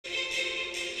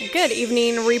Good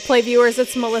evening, replay viewers.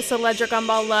 It's MelissaLeger,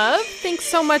 Gumball Love. Thanks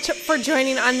so much for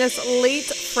joining on this late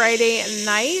Friday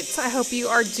night. I hope you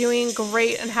are doing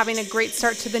great and having a great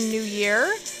start to the new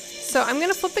year. So I'm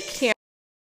going to flip the camera.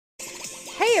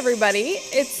 Hey everybody,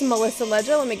 it's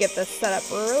MelissaLeger. Let me get this set up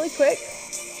really quick.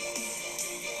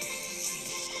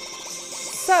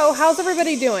 So how's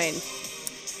everybody doing?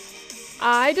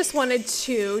 I just wanted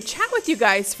to chat with you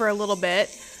guys for a little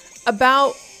bit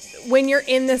about when you're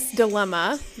in this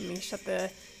dilemma. Let me shut the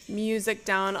music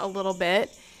down a little bit.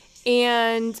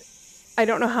 And I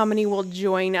don't know how many will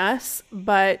join us,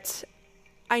 but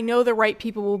I know the right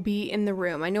people will be in the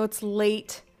room. I know it's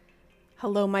late.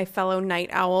 Hello, my fellow night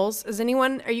owls.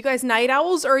 Are you guys night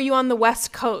owls, or are you on the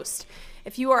West Coast?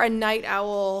 If you are a night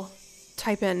owl,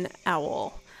 type in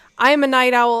owl. I am a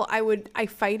night owl. I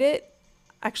fight it.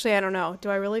 Actually, I don't know.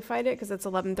 Do I really fight it? Because it's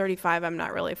 11:35. I'm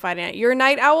not really fighting it. You're a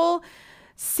night owl?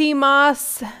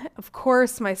 CMOS, of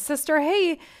course, my sister.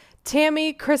 Hey,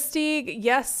 Tammy, Christy.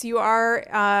 Yes, you are.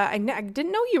 I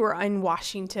didn't know you were in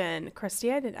Washington,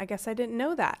 Christy. I guess I didn't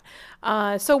know that.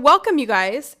 So welcome, you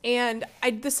guys. And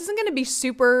this isn't going to be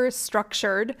super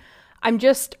structured. I'm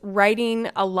just writing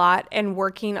a lot and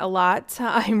working a lot.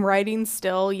 I'm writing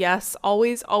still. Yes,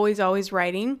 always, always, always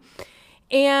writing.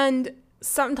 And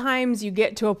sometimes you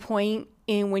get to a point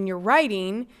when you're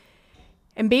writing,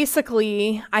 and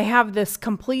basically, I have this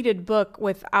completed book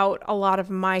without a lot of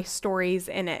my stories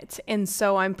in it. And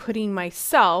so I'm putting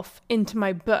myself into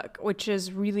my book, which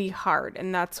is really hard.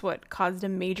 And that's what caused a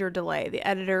major delay. The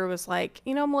editor was like,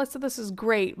 Melissa, this is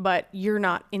great, but you're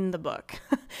not in the book.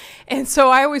 And so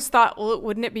I always thought, well,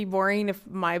 wouldn't it be boring if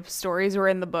my stories were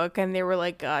in the book? And they were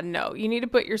like, no, you need to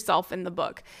put yourself in the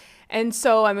book. And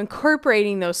so I'm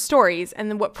incorporating those stories.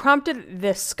 And then what prompted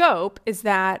this scope is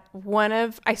that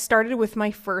I started with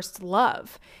my first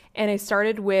love. And I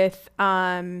started with,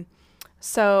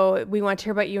 so we want to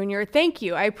hear about you and your, thank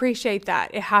you. I appreciate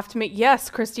that. Yes,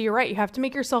 Christy, you're right. You have to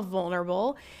make yourself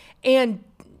vulnerable. And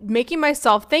making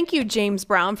myself, thank you, James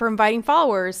Brown, for inviting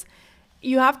followers.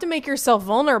 You have to make yourself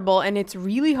vulnerable, and it's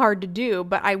really hard to do.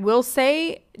 But I will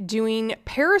say, doing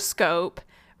Periscope,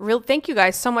 thank you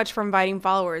guys so much for inviting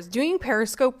followers. Doing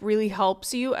Periscope really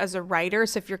helps you as a writer.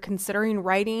 So if you're considering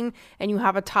writing and you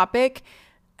have a topic,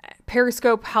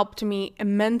 Periscope helped me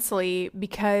immensely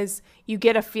because you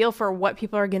get a feel for what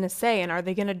people are going to say and are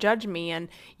they going to judge me? And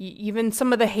even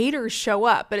some of the haters show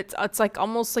up, but it's like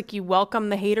almost like you welcome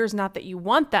the haters, not that you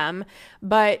want them,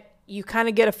 but you kind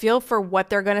of get a feel for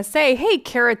what they're going to say. Hey,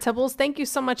 Kara Tibbles, thank you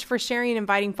so much for sharing and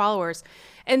inviting followers.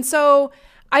 And so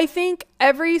I think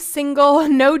every single,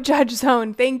 no judge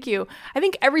zone, thank you. I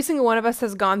think every single one of us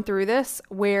has gone through this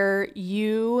where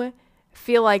you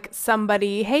feel like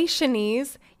somebody, hey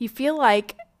Shanice, you feel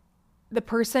like the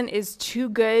person is too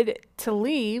good to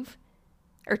leave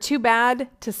or too bad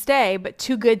to stay, but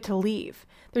too good to leave.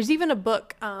 There's even a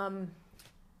book,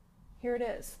 here it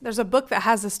is. There's a book that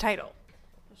has this title.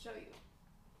 I'll show you.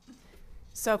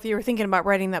 So if you were thinking about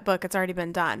writing that book, it's already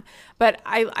been done. But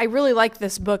I really like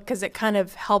this book because it kind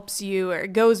of helps you, or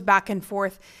it goes back and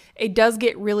forth. It does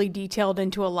get really detailed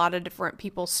into a lot of different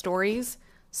people's stories.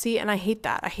 See, and I hate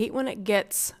that. I hate when it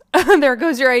gets, there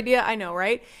goes your idea. I know,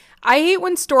 right? I hate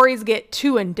when stories get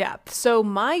too in-depth. So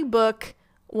my book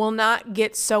will not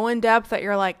get so in-depth that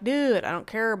you're like, dude, I don't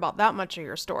care about that much of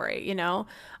your story,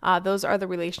 Those are the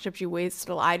relationships you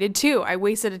wasted. I did too. I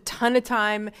wasted a ton of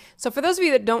time. So for those of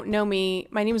you that don't know me,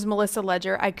 my name is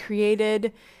MelissaLeger. I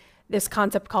created this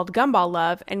concept called Gumball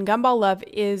Love, and Gumball Love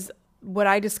is what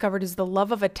I discovered is the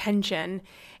love of attention.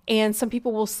 And some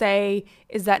people will say,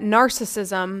 is that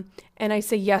narcissism? And I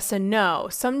say yes and no.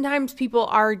 Sometimes people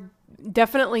are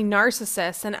definitely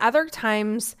narcissists, and other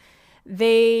times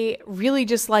they really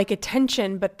just like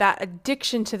attention, but that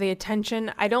addiction to the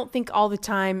attention, I don't think all the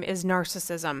time is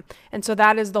narcissism. And so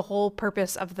that is the whole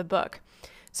purpose of the book.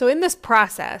 So in this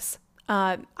process,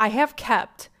 I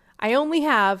only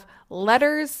have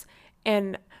letters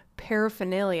and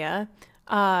paraphernalia.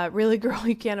 Really, girl,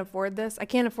 you can't afford this? I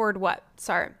can't afford what?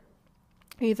 Sorry.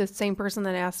 Are you the same person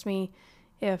that asked me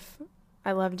if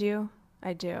I loved you?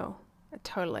 I do.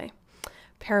 Totally.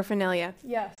 Paraphernalia.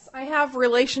 Yes, I have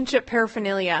relationship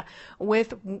paraphernalia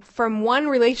from one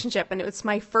relationship, and it was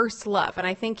my first love. And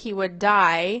I think he would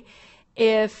die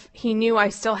if he knew I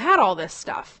still had all this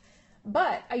stuff.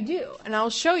 But I do, and I'll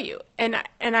show you. And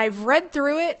I've read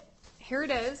through it. Here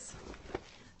it is.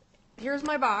 Here's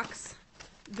my box.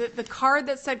 The card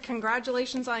that said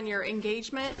congratulations on your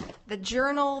engagement, the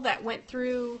journal that went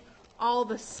through all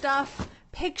the stuff,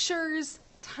 pictures,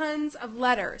 tons of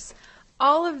letters.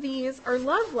 All of these are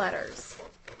love letters.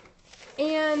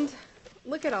 And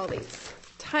look at all these.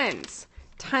 Tons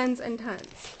tons and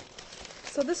tons.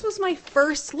 So this was my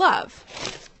first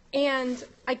love. And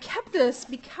I kept this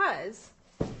because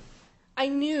I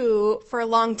knew for a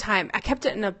long time, I kept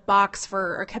it in a box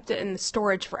I kept it in the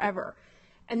storage forever.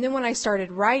 And then when I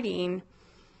started writing,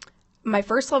 my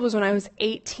first love was when I was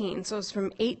 18. So it was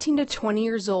from 18 to 20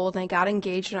 years old, and I got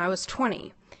engaged when I was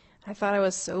 20. I thought I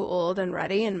was so old and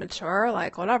ready and mature,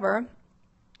 like whatever.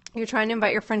 You're trying to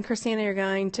invite your friend Christina, you're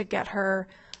going to get her,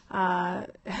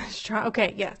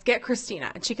 okay, yes, get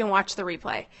Christina, and she can watch the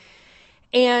replay.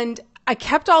 And I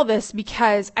kept all this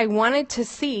because I wanted to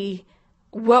see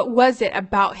what was it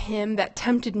about him that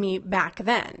tempted me back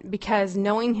then, because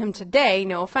knowing him today,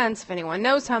 no offense if anyone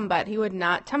knows him, but he would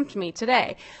not tempt me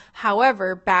today.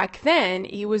 However, back then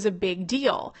he was a big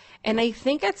deal. And I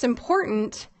think it's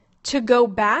important to go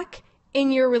back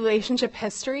in your relationship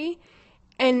history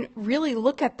and really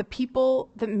look at the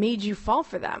people that made you fall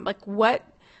for them. Like what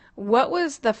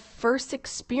was the first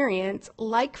experience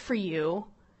like for you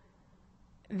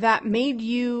that made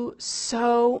you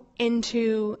so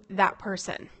into that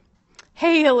person?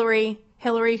 Hey, Hillary,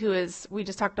 we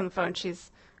just talked on the phone.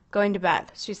 She's going to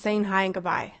bed. She's saying hi and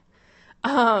goodbye.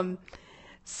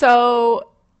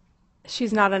 So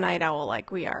she's not a night owl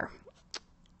like we are.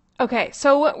 Okay.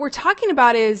 So what we're talking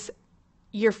about is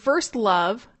your first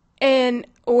love,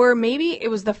 or maybe it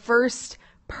was the first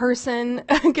person.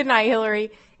 Good night,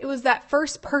 Hillary. It was that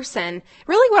first person.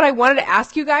 Really what I wanted to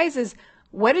ask you guys is,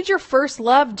 what did your first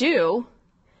love do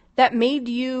that made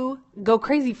you go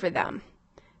crazy for them?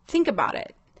 Think about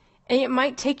it. And it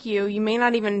might take you may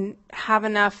not even have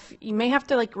enough, you may have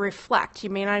to like reflect. You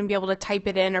may not even be able to type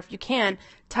it in, or if you can,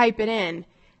 type it in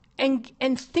and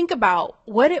think about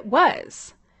what it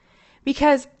was.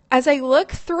 Because as I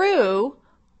look through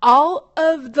all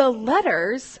of the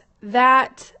letters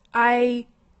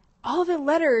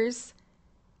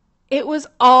it was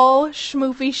all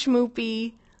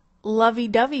schmoopy,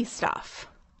 lovey-dovey stuff,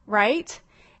 right?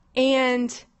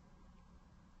 And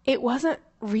it wasn't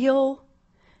real.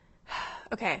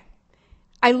 Okay.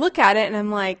 I look at it and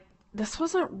I'm like, this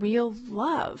wasn't real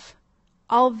love.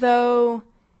 Although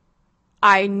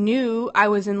I knew I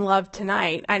was in love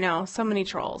tonight. I know, so many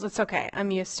trolls. It's okay.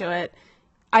 I'm used to it.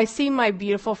 I see my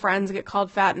beautiful friends get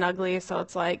called fat and ugly, so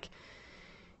it's like,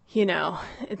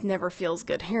 it never feels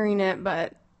good hearing it,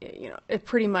 but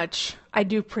I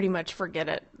do pretty much forget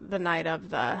it the night of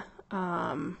the,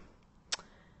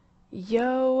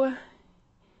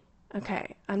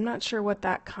 okay, I'm not sure what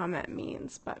that comment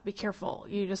means, but be careful.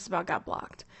 You just about got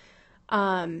blocked.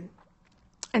 And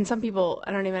some people,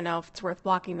 I don't even know if it's worth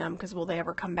blocking them, because will they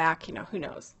ever come back? Who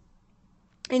knows?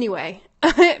 Anyway,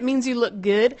 it means you look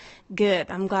good.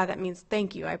 Good. I'm glad that means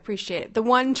thank you. I appreciate it. The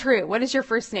one true. What is your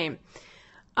first name?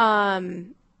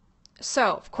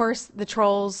 So, of course, the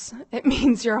trolls, it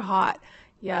means you're hot.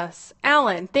 Yes.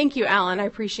 Alan. Thank you, Alan. I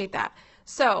appreciate that.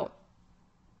 So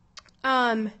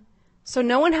no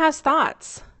one has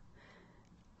thoughts.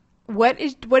 What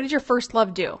did your first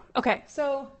love do? Okay.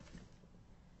 So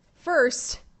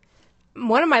first,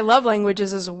 one of my love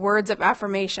languages is words of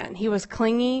affirmation. He was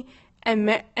clingy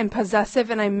and possessive,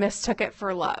 and I mistook it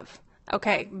for love.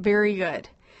 Okay. Very good.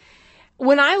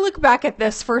 When I look back at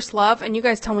this first love, and you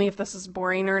guys tell me if this is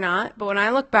boring or not, but when I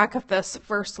look back at this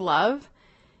first love,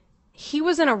 he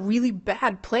was in a really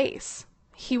bad place.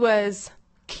 He was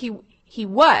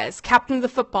captain of the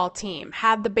football team,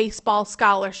 had the baseball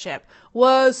scholarship,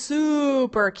 was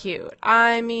super cute.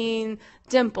 I mean,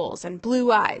 dimples and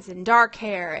blue eyes and dark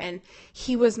hair, and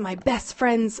he was my best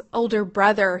friend's older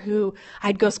brother who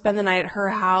I'd go spend the night at her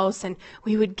house, and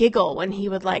we would giggle when he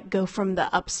would like go from the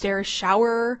upstairs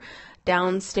shower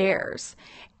downstairs.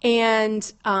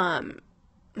 And I'm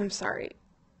sorry,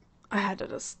 I had to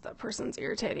that person's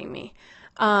irritating me.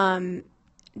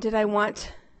 Did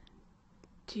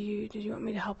you want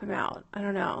me to help him out? I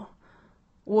don't know.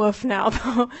 Woof now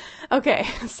though. Okay,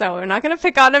 so we're not gonna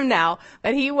pick on him now,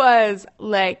 but he was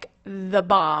like the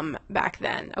bomb back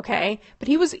then, okay? But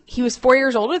he was 4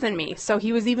 years older than me, so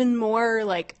he was even more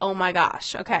like, oh my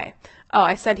gosh, okay. Oh,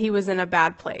 I said he was in a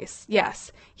bad place.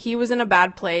 Yes, he was in a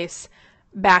bad place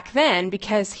back then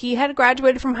because he had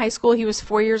graduated from high school. He was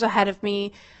 4 years ahead of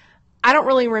me. I don't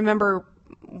really remember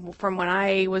from when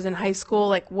I was in high school,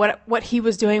 like what he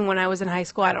was doing when I was in high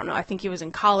school. I don't know. I think he was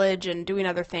in college and doing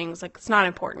other things. Like, it's not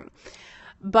important.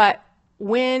 But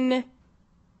when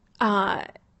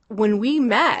we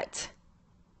met,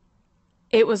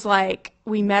 it was like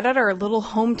we met at our little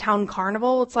hometown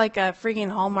carnival. It's like a freaking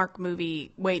Hallmark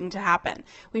movie waiting to happen.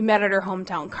 We met at our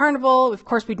hometown carnival. Of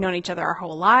course, we'd known each other our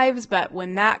whole lives, but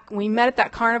when we met at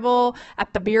that carnival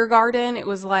at the beer garden, it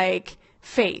was like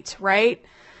fate, right?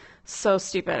 So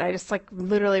stupid. I just like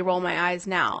literally roll my eyes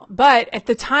now. But at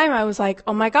the time I was like,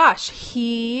 oh my gosh,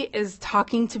 he is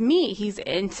talking to me. He's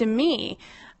into me.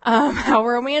 How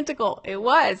romantical it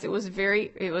was. It was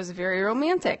very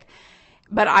romantic.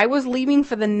 But I was leaving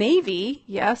for the Navy.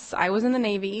 Yes, I was in the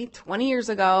Navy 20 years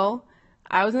ago.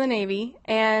 I was in the Navy,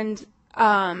 and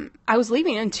I was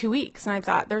leaving in 2 weeks, and I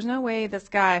thought, there's no way this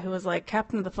guy who was like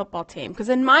captain of the football team, because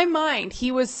in my mind,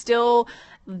 he was still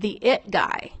the it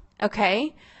guy,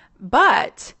 okay?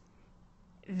 But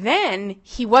then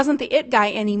he wasn't the it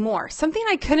guy anymore, something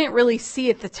I couldn't really see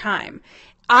at the time.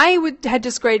 Had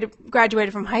just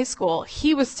graduated from high school.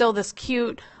 He was still this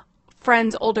cute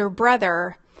friend's older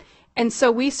brother. And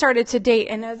so we started to date.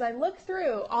 And as I look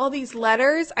through all these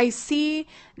letters, I see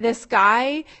this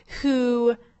guy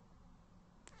who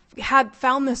had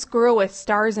found this girl with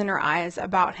stars in her eyes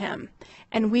about him.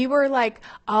 And we were like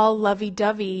all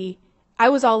lovey-dovey. I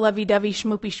was all lovey-dovey,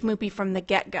 schmoopy from the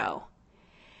get-go.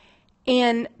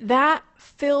 And that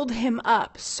filled him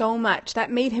up so much. That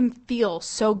made him feel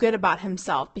so good about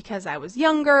himself because I was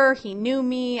younger. He knew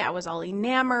me. I was all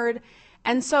enamored.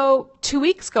 And so 2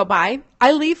 weeks go by.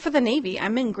 I leave for the Navy.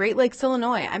 I'm in Great Lakes,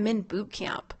 Illinois. I'm in boot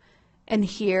camp. And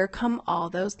here come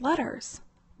all those letters.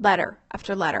 Letter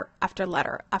after letter after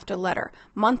letter after letter.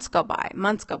 Months go by.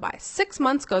 6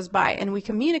 months goes by, and we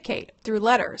communicate through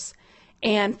letters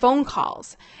and phone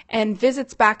calls and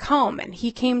visits back home. And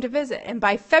he came to visit. And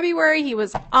by February, he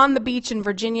was on the beach in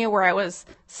Virginia where I was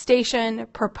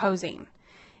stationed proposing.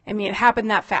 I mean, it happened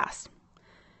that fast.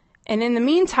 And in the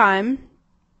meantime,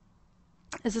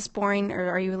 is this boring, or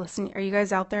are you listening? Are you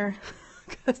guys out there?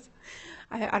 Because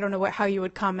I don't know how you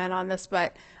would comment on this,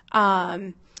 but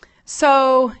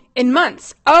so in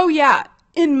months,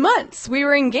 in months we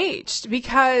were engaged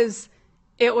because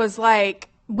it was like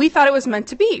we thought it was meant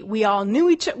to be. We all knew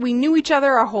each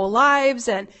other our whole lives,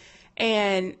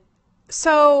 and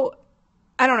so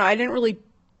I don't know. I didn't really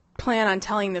plan on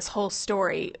telling this whole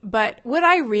story, but what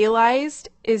I realized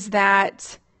is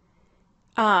that.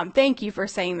 Thank you for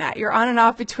saying that. You're on and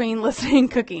off between listening and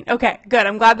cooking. Okay, good.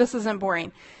 I'm glad this isn't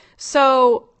boring.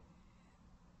 So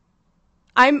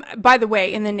by the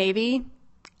way, in the Navy,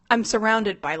 I'm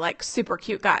surrounded by like super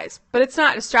cute guys, but it's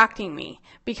not distracting me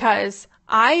because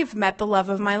I've met the love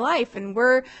of my life and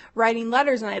we're writing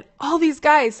letters and I had all these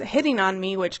guys hitting on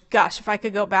me, which gosh, if I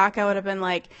could go back, I would have been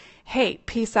like, hey,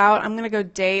 peace out. I'm going to go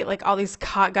date like all these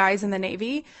hot guys in the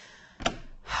Navy.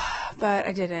 But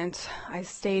I didn't. I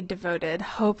stayed devoted,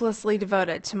 hopelessly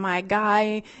devoted to my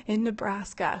guy in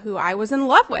Nebraska who I was in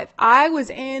love with. I was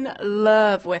in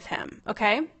love with him.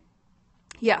 Okay.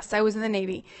 Yes, I was in the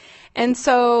Navy. And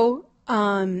so,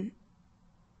 I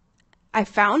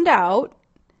found out,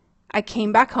 I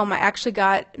came back home. I actually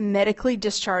got medically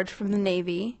discharged from the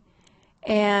Navy,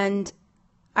 and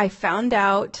I found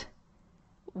out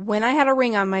when I had a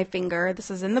ring on my finger.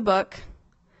 This is in the book.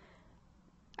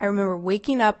 I remember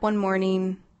waking up one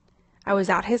morning. I was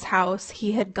at his house.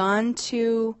 He had gone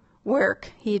to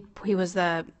work. He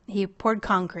poured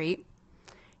concrete.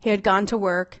 He had gone to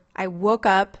work. I woke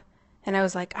up and I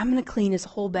was like, I'm going to clean his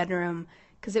whole bedroom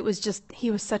because it was just,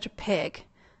 he was such a pig.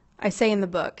 I say in the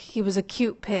book, he was a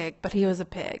cute pig, but he was a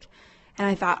pig. And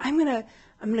I thought, I'm going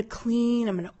to clean,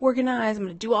 I'm going to organize, I'm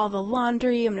going to do all the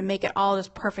laundry, I'm going to make it all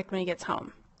just perfect when he gets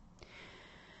home.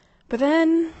 But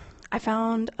then I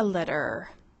found a letter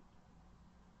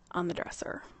on the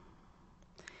dresser.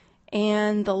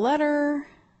 And the letter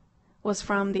was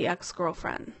from the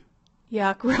ex-girlfriend.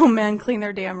 Yuck, real men clean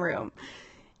their damn room.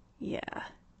 Yeah.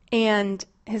 And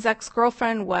his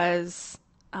ex-girlfriend was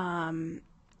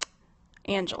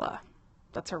Angela.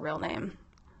 That's her real name.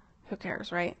 Who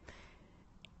cares, right?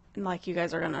 And like you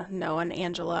guys are going to know an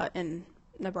Angela in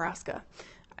Nebraska.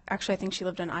 Actually, I think she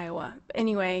lived in Iowa.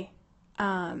 Anyway,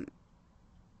 I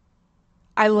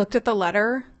looked at the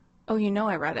letter. Oh,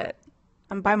 I read it.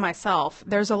 I'm by myself.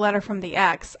 There's a letter from the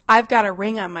ex. I've got a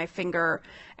ring on my finger,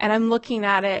 and I'm looking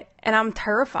at it, and I'm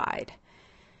terrified.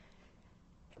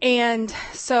 And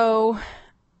so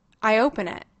I open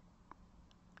it,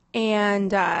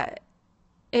 and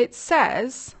it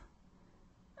says,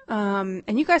 and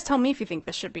you guys tell me if you think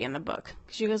this should be in the book,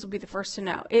 because you guys will be the first to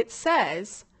know. It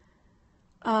says,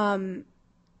 I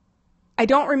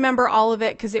don't remember all of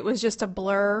it because it was just a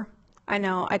blur. I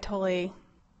know, I totally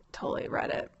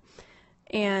read it.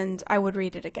 And I would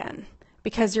read it again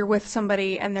because you're with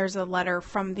somebody and there's a letter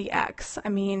from the ex. I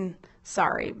mean,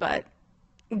 sorry, but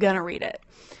I'm gonna read it.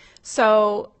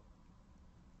 So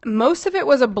most of it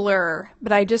was a blur,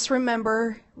 but I just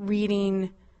remember reading,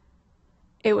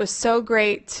 it was so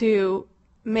great to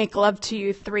make love to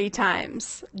you 3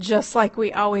 times, just like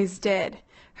we always did.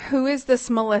 Who is this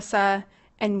Melissa?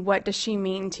 and what does she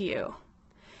mean to you?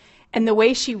 And the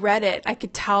way she read it, I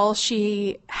could tell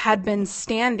she had been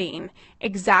standing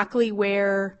exactly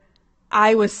where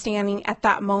I was standing at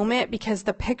that moment, because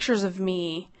the pictures of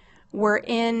me were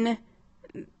in,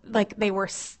 like, there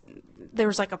was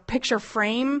like a picture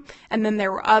frame, and then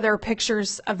there were other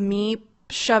pictures of me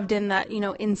shoved in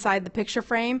the, inside the picture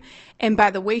frame. And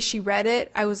by the way she read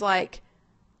it, I was like,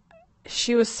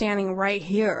 she was standing right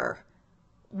here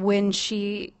as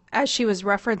she was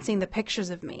referencing the pictures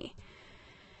of me.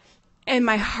 And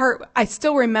my heart, I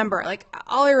still remember, like,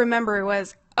 all I remember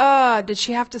was, did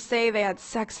she have to say they had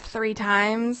sex 3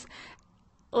 times?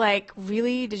 Like,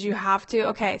 really? Did you have to?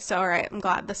 Okay, so, all right, I'm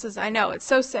glad. I know, it's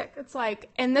so sick. It's like,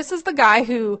 and this is the guy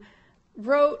who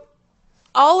wrote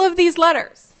all of these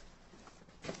letters.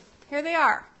 Here they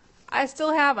are. I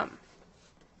still have them.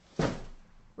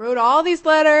 Wrote all these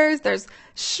letters. There's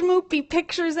schmoopy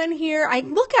pictures in here. I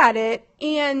look at it,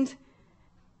 and,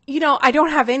 I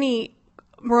don't have any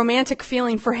romantic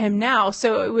feeling for him now,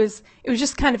 so it was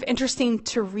just kind of interesting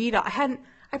to read. I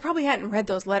probably hadn't read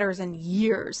those letters in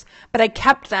years, but I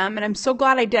kept them, and I'm so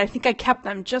glad I did. I think I kept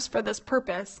them just for this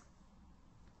purpose.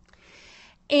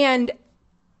 And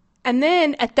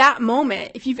then at that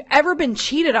moment, if you've ever been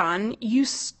cheated on, you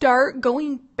start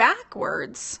going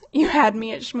backwards. You had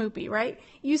me at schmoopy, right?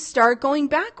 You start going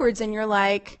backwards, and you're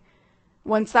like,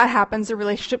 once that happens, the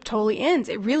relationship totally ends.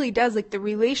 It really does. Like, the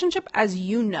relationship as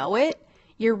you know it,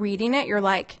 you're reading it, you're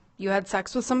like, you had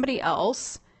sex with somebody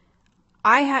else.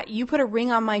 You put a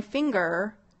ring on my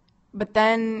finger, but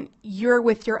then you're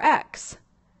with your ex.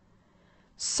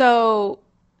 So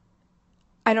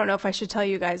I don't know if I should tell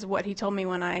you guys what he told me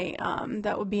when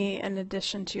that would be an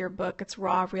addition to your book. It's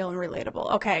raw, real, and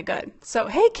relatable. Okay, good. So,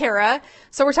 hey, Kara.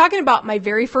 So we're talking about my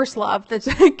very first love.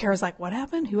 Kara's like, what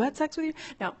happened? Who had sex with you?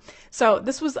 No. So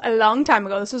this was a long time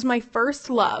ago. This was my first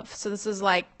love. So this is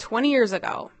like 20 years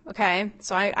ago. Okay.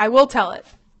 So I will tell it.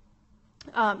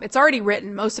 It's already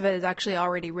written. Most of it is actually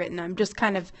already written. I'm just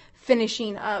kind of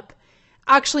finishing up.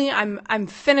 Actually, I'm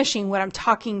finishing what I'm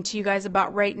talking to you guys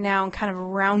about right now and kind of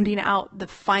rounding out the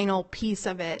final piece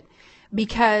of it,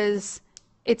 because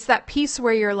it's that piece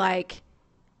where you're like,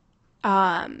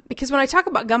 because when I talk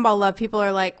about Gumball love, people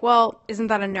are like, well, isn't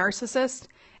that a narcissist?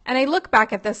 And I look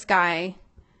back at this guy.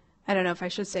 I don't know if I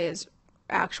should say his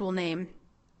actual name.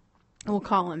 We'll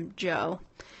call him Joe.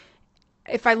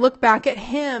 If I look back at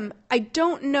him, I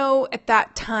don't know at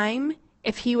that time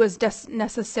if he was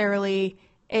necessarily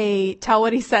tell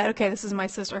what he said. Okay, this is my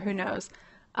sister, who knows.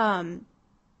 I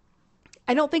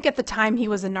don't think at the time he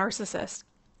was a narcissist.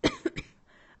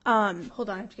 Hold on,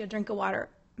 I have to get a drink of water.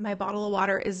 My bottle of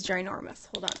water is ginormous.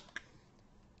 Hold on.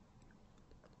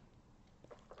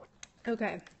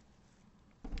 Okay.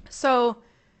 So,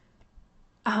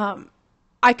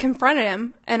 I confronted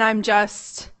him, and I'm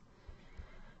just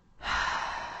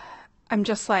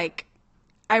like,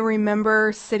 I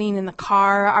remember sitting in the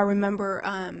car. I remember,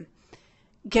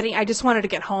 I just wanted to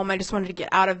get home. I just wanted to get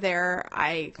out of there.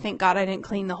 Thank God I didn't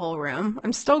clean the whole room.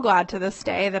 I'm still glad to this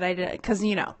day that I did, because,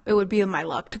 it would be my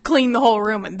luck to clean the whole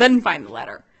room and then find the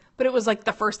letter. But it was like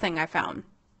the first thing I found.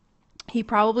 He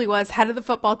probably was head of the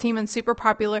football team and super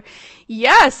popular.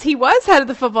 Yes, he was head of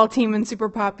the football team and super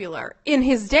popular in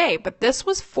his day, but this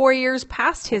was 4 years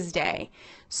past his day.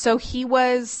 So he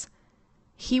was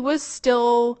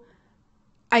still,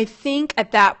 I think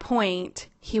at that point,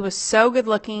 he was so good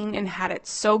looking and had it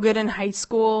so good in high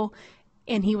school.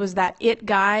 And he was that it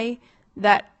guy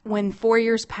that when 4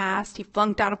 years passed, he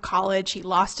flunked out of college. He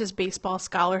lost his baseball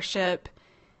scholarship.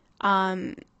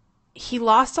 He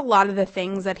lost a lot of the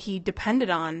things that he depended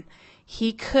on.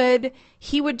 He could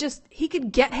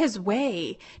get his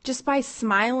way just by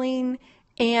smiling,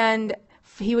 and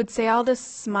he would say, I'll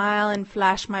just smile and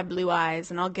flash my blue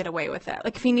eyes and I'll get away with it.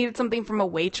 Like if he needed something from a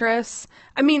waitress,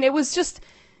 I mean, it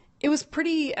was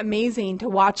pretty amazing to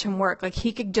watch him work. Like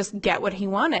he could just get what he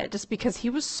wanted just because he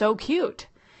was so cute.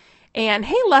 And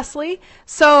hey, Leslie.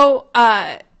 So,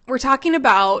 we're talking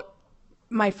about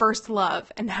my first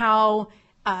love and how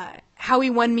he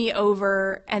won me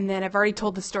over. And then I've already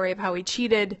told the story of how he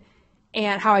cheated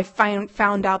and how I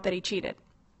found out that he cheated.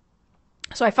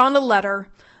 So I found a letter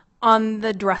on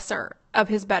the dresser of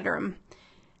his bedroom,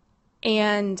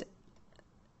 and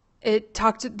it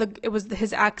was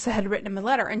his ex that had written him a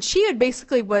letter, and she had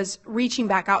basically was reaching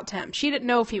back out to him. She didn't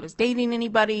know if he was dating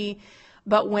anybody,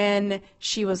 but when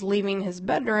she was leaving his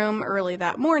bedroom early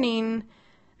that morning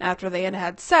after they had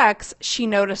had sex, she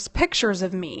noticed pictures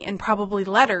of me and probably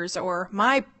letters or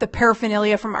the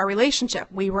paraphernalia from our relationship.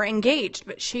 We were engaged,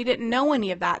 but she didn't know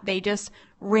any of that. They just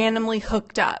randomly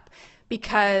hooked up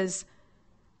because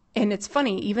And it's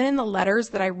funny, even in the letters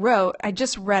that I wrote, I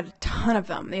just read a ton of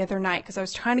them the other night because I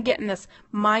was trying to get in this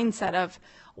mindset of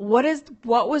what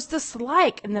was this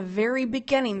like in the very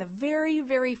beginning, the very,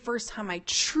 very first time I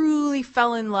truly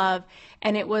fell in love.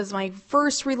 And it was my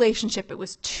first relationship. It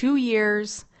was 2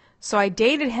 years. So I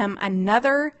dated him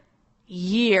another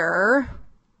year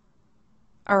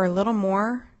or a little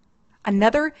more,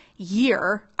 another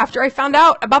year after I found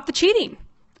out about the cheating.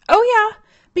 Oh yeah,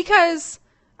 because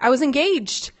I was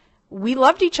engaged. We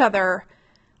loved each other.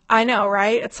 I know,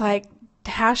 right? It's like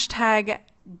hashtag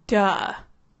duh.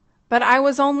 But I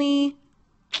was only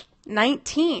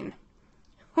 19.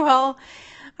 Well,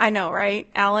 I know, right?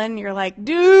 Alan, you're like,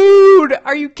 dude,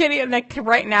 are you kidding? And like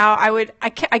right now, I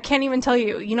can't even tell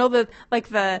you. You know the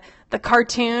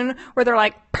cartoon where they're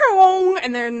like, Pong!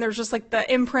 And then there's just like the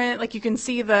imprint, like you can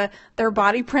see their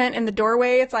body print in the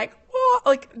doorway. It's like, oh,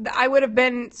 like I would have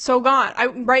been so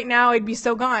gone. Right now I'd be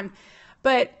so gone.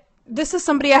 But this is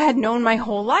somebody I had known my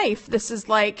whole life. This is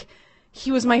like, he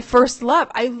was my first love.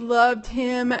 I loved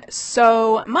him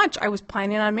so much. I was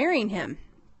planning on marrying him.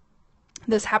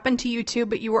 This happened to you too,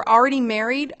 but you were already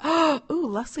married. Oh, ooh,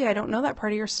 Leslie, I don't know that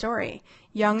part of your story.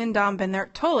 Young and dumb, been there.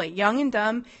 Totally. Young and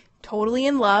dumb, totally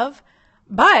in love.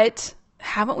 But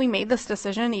haven't we made this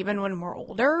decision even when we're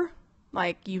older?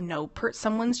 Like,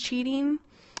 someone's cheating.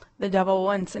 The devil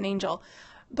wants an angel.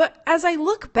 But as I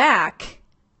look back,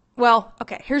 well,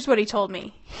 okay, here's what he told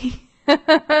me.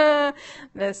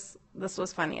 This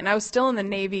was funny. And I was still in the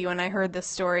Navy when I heard this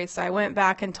story, so I went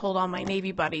back and told all my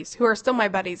Navy buddies, who are still my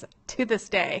buddies to this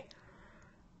day.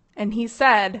 And he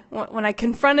said, when I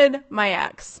confronted my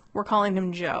ex, we're calling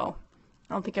him Joe.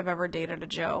 I don't think I've ever dated a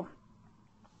Joe.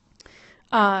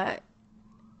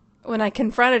 When I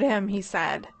confronted him, he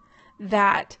said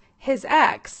that his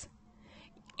ex,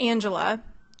 Angela,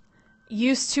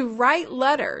 used to write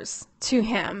letters to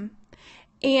him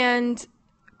and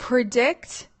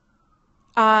predict,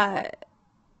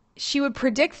 she would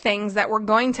predict things that were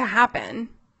going to happen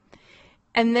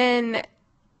and then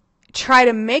try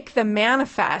to make them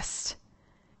manifest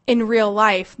in real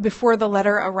life before the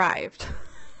letter arrived.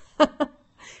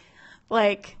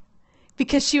 Like,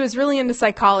 because she was really into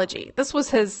psychology. This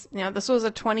was this was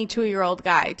a 22-year-old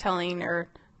guy telling, or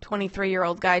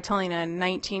 23-year-old guy telling a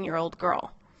 19-year-old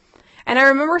girl. And I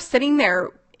remember sitting there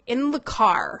in the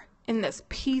car, in this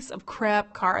piece of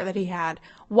crap car that he had,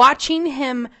 watching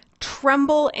him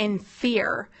tremble in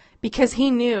fear because he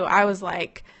knew I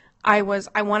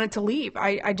wanted to leave.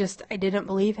 I didn't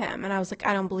believe him. And I was like,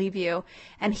 I don't believe you.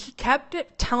 And he kept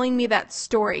telling me that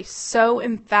story so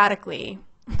emphatically,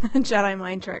 Jedi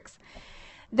mind tricks,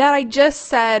 that I just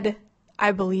said,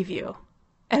 I believe you.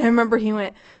 And I remember he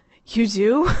went, you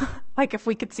do? Like if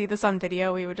we could see this on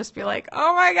video, we would just be like,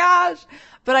 oh my gosh.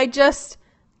 But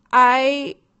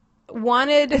I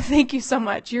wanted, thank you so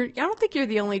much. I don't think you're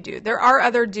the only dude. There are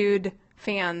other dude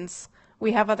fans.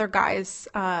 We have other guys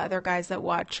that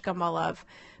watch Gumball Love,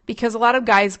 because a lot of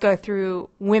guys go through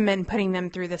women putting them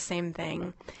through the same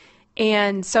thing.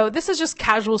 And so this is just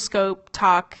casual scope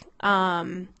talk.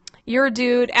 You're a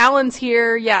dude. Alan's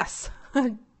here. Yes.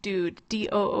 Dude.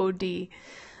 D-O-O-D.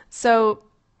 So,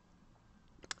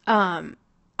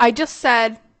 I just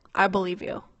said, I believe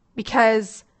you,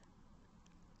 because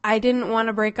I didn't want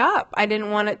to break up. I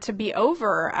didn't want it to be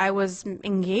over. I was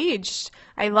engaged.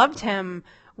 I loved him.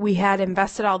 We had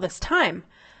invested all this time.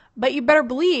 But you better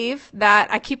believe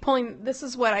that I keep pulling. This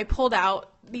is what I pulled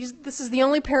out. This is the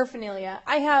only paraphernalia.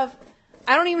 I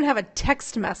don't even have a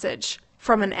text message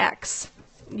from an ex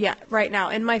yet right now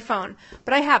in my phone.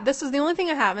 But this is the only thing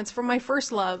I have. It's from my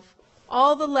first love.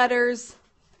 All the letters.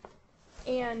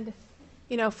 And,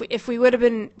 if we would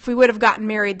have gotten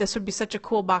married, this would be such a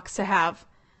cool box to have.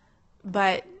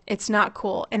 But it's not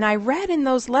cool. And I read in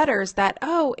those letters that,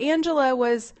 Angela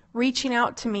was reaching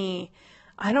out to me.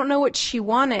 I don't know what she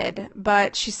wanted,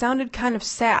 but she sounded kind of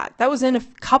sad. That was in a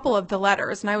couple of the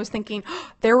letters. And I was thinking,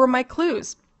 there were my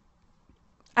clues.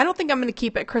 I don't think I'm going to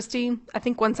keep it, Christy. I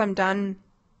think once I'm done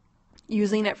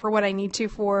using it for what I need to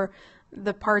for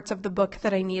the parts of the book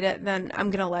that I need it, then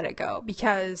I'm going to let it go.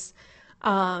 Because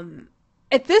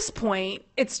at this point,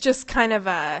 it's just kind of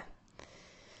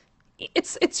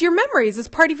it's your memories. It's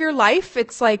part of your life.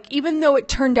 It's like, even though it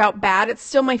turned out bad, it's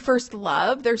still my first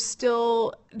love. There's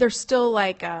still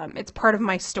like, it's part of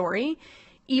my story.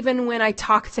 Even when I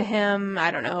talked to him, I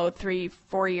don't know,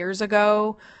 3-4 years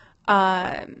ago,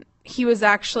 he was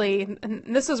actually, and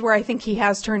this is where I think he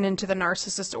has turned into the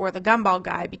narcissist or the gumball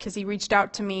guy, because he reached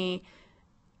out to me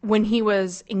when he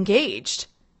was engaged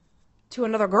to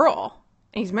another girl.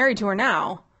 And he's married to her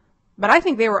now. But I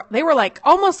think they were like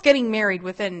almost getting married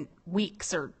within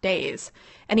weeks or days.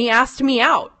 And he asked me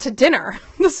out to dinner.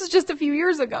 This is just a few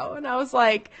years ago. And I was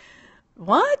like,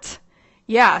 what?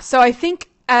 Yeah. So I think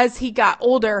as he got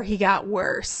older, he got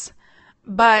worse.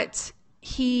 But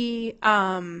he,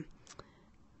 at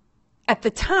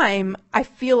the time, I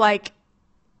feel like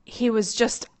he was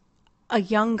just a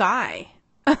young guy.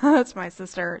 That's my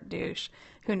sister, douche,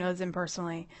 who knows him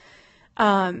personally.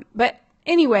 But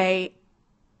anyway,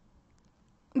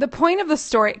 the point of the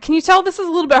story, can you tell this is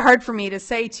a little bit hard for me to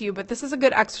say to you, but this is a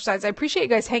good exercise. I appreciate you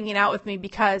guys hanging out with me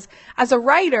because as a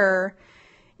writer,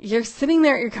 you're sitting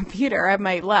there at your computer. I have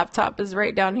my laptop is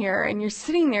right down here and you're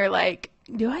sitting there like,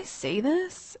 do I say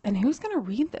this? And who's going to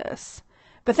read this?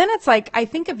 But then it's like, I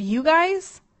think of you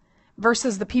guys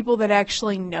versus the people that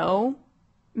actually know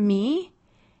me.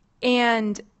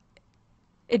 And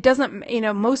it doesn't,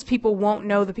 most people won't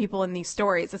know the people in these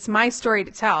stories. It's my story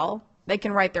to tell. They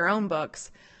can write their own books.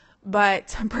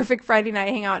 But Perfect Friday Night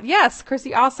Hangout. Yes,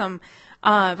 Chrissy, awesome.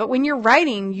 But when you're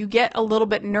writing, you get a little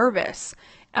bit nervous.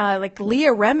 Like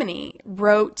Leah Remini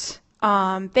wrote,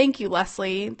 thank you,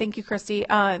 Leslie. Thank you, Christy.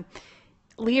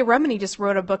 Leah Remini just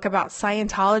wrote a book about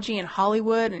Scientology and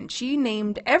Hollywood, and she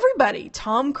named everybody,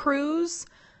 Tom Cruise,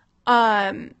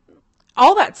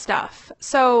 all that stuff.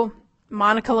 So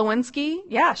Monica Lewinsky,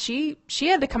 yeah, she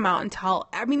had to come out and tell.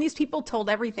 I mean, these people told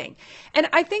everything, and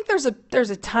I think there's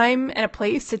a time and a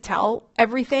place to tell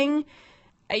everything.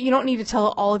 You don't need to tell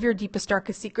all of your deepest,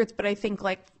 darkest secrets, but I think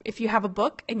like if you have a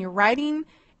book and you're writing,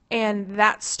 and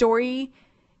that story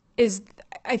is,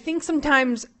 I think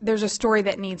sometimes there's a story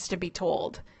that needs to be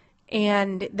told,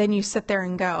 and then you sit there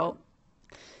and go,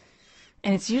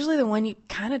 and it's usually the one you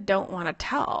kind of don't want to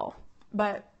tell.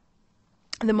 But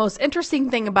the most interesting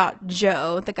thing about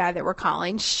Joe, the guy that we're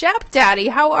calling, Shep Daddy,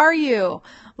 how are you?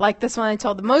 Like this one I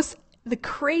told, the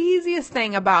craziest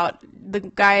thing about the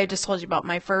guy I just told you about,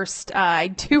 my first, I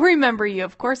do remember you.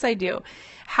 Of course I do.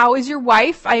 How is your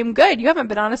wife? I am good. You haven't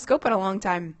been on a scope in a long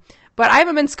time. But I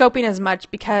haven't been scoping as much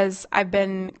because I've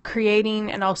been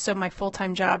creating, and also my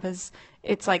full-time job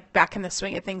it's like back in the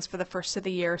swing of things for the first of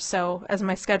the year. So as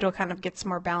my schedule kind of gets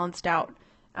more balanced out,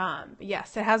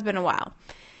 yes, it has been a while.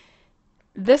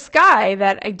 This guy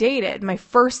that I dated, my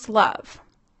first love,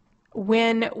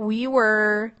 when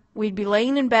we'd be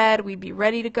laying in bed, we'd be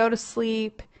ready to go to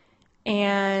sleep,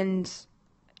 and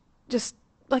just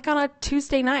like on a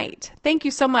Tuesday night. Thank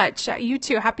you so much. You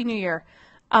too. Happy New Year.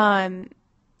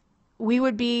 We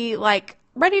would be like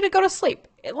ready to go to sleep.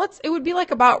 It would be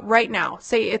like about right now.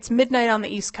 Say it's midnight on the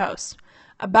East Coast.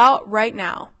 About right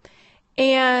now.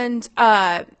 And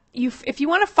if you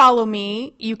want to follow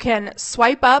me, you can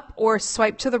swipe up or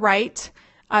swipe to the right.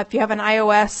 If you have an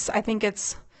iOS,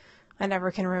 I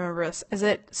never can remember this. Is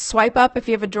it swipe up if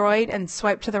you have a Droid and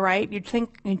swipe to the right? You'd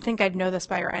think I'd know this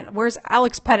by right. Where's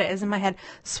Alex Pettit is in my head.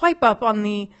 Swipe up on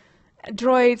the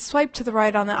Droid, swipe to the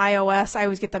right on the iOS. I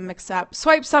always get them mixed up.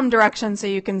 Swipe some direction so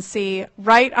you can see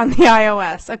right on the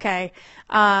iOS. Okay.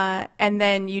 And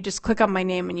then you just click on my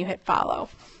name and you hit follow.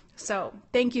 So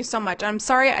thank you so much. I'm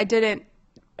sorry I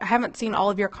haven't seen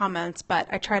all of your comments, but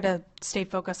I try to stay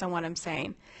focused on what I'm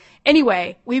saying.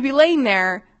 Anyway, we'd be laying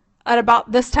there at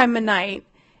about this time of night,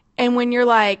 and when you're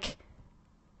like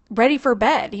ready for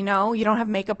bed, you don't have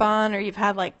makeup on, or you've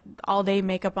had like all day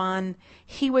makeup on,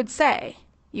 he would say,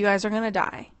 you guys are going to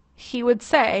die. He would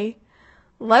say,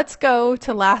 let's go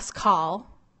to last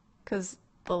call, because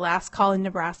the last call in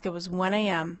Nebraska was 1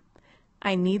 a.m.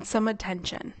 I need some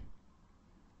attention.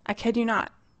 I kid you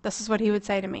not. This is what he would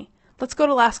say to me. Let's go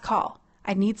to last call.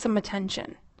 I need some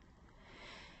attention.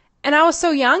 And I was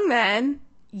so young then.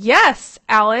 Yes,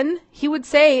 Alan. He would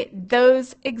say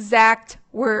those exact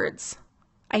words.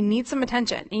 I need some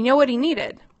attention. You know what he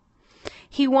needed?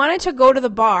 He wanted to go to the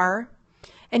bar,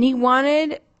 and he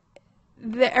wanted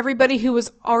everybody who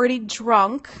was already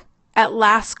drunk at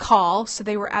last call, so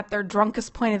they were at their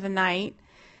drunkest point of the night,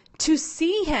 to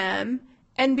see him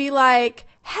and be like,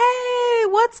 hey,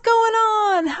 what's going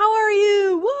on? How are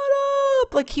you? What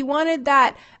up? Like he wanted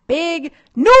that big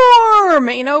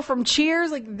Norm, from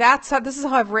Cheers. Like this is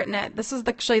how I've written it. This is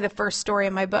actually the first story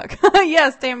in my book.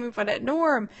 Yes, Tammy put it,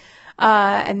 Norm.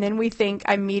 And then we think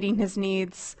I'm meeting his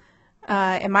needs.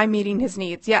 Am I meeting his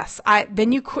needs? Yes.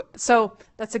 So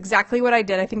that's exactly what I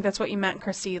did. I think that's what you meant,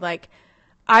 Christy. Like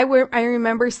I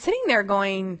remember sitting there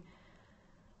going,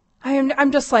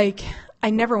 I'm just like, I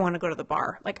never want to go to the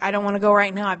bar. Like, I don't want to go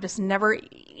right now. I've just never,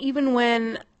 even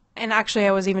when, and actually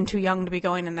I was even too young to be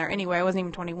going in there anyway. I wasn't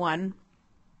even 21.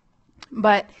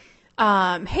 But,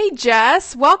 hey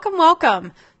Jess,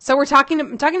 welcome. So I'm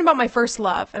talking about my first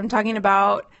love. I'm talking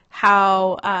about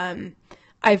how,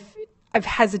 I've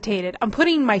hesitated. I'm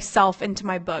putting myself into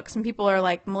my book. Some people are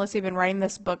like, Melissa, you've been writing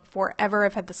this book forever.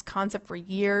 I've had this concept for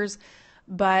years,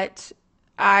 but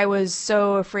I was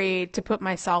so afraid to put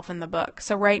myself in the book.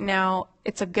 So right now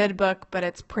it's a good book, but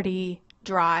it's pretty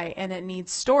dry and it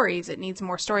needs stories. It needs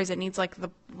more stories. It needs like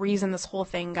the reason this whole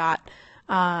thing got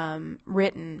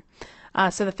written.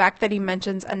 So the fact that he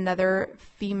mentions another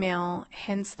female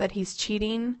hints that he's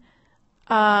cheating.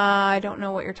 I don't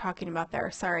know what you're talking about there.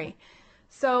 Sorry.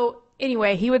 So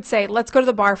anyway, he would say, let's go to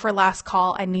the bar for a last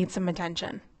call. I need some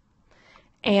attention.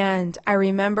 And I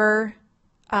remember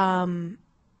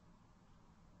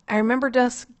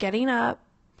just getting up,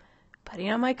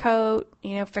 putting on my coat,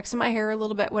 fixing my hair a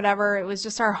little bit, whatever. It was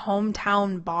just our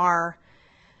hometown bar.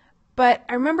 But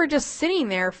I remember just sitting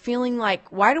there feeling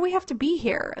like, why do we have to be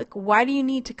here? Like, why do you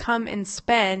need to come and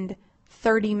spend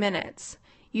 30 minutes?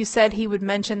 You said he would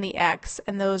mention the ex,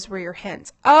 and those were your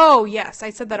hints. Oh, yes,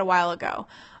 I said that a while ago.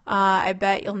 I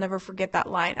bet you'll never forget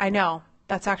that line. I know.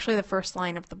 That's actually the first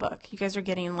line of the book. You guys are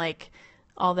getting like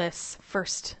all this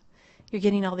first. You're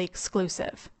getting all the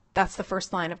exclusive. That's the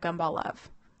first line of Gumball Love.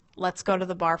 Let's go to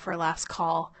the bar for a last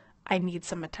call. I need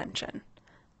some attention.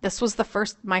 This was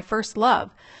my first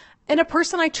love. And a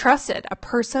person I trusted, a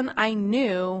person I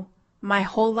knew my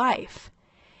whole life,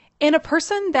 and a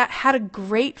person that had a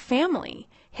great family.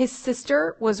 His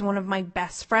sister was one of my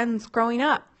best friends growing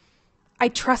up. I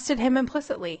trusted him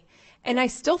implicitly. And I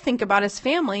still think about his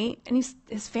family, and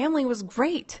his family was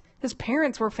great. His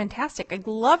parents were fantastic. I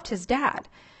loved his dad.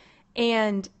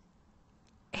 And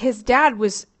his dad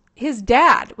was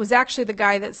actually the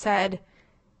guy that said,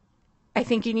 I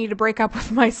think you need to break up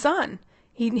with my son.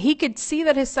 He could see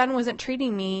that his son wasn't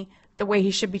treating me the way he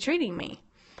should be treating me.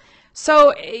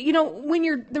 So,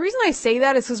 the reason I say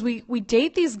that is because we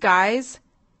date these guys,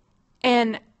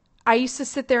 and I used to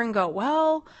sit there and go,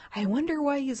 well, I wonder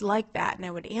why he's like that. And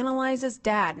I would analyze his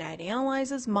dad, and I'd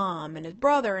analyze his mom and his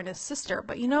brother and his sister.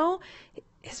 But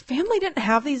his family didn't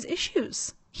have these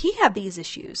issues. He had these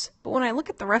issues. But when I look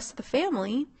at the rest of the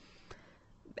family,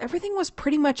 everything was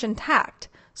pretty much intact.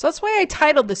 So that's why I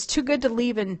titled this Too Good to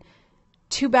Leave and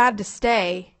Too Bad to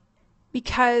Stay,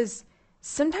 because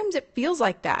sometimes it feels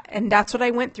like that. And that's what I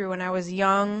went through when I was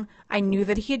young. I knew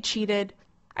that he had cheated.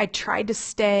 I tried to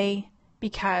stay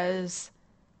because,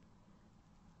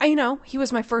 he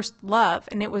was my first love.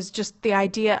 And it was just the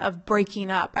idea of breaking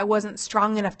up. I wasn't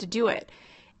strong enough to do it.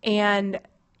 And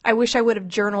I wish I would have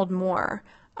journaled more.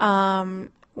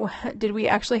 Did we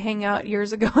actually hang out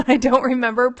years ago? And I don't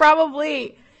remember.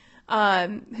 Probably.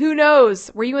 Who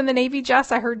knows? Were you in the Navy,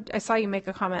 Jess? I saw you make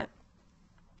a comment.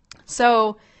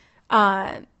 So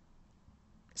yeah,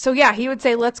 he would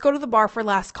say, let's go to the bar for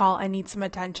last call. I need some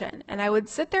attention. And I would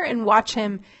sit there and watch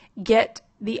him get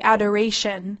the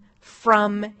adoration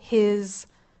from his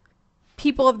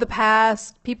people of the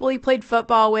past, people he played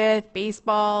football with,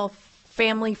 baseball,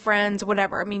 family, friends,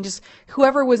 whatever. I mean, just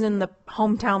whoever was in the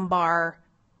hometown bar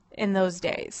in those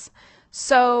days.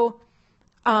 So,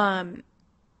 and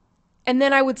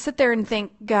then I would sit there and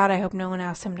think, God, I hope no one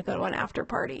asks him to go to an after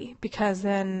party, because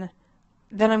then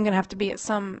I'm going to have to be at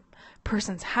some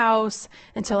person's house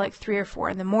until like 3 or 4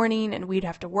 in the morning, and we'd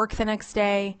have to work the next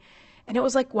day. And it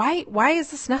was like, why is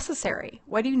this necessary?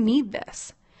 Why do you need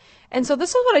this? And so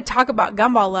this is what I talk about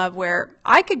Gumball Love, where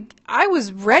I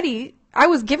was ready. I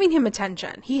was giving him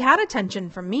attention. He had attention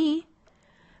from me,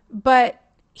 but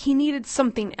he needed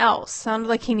something else. Sounded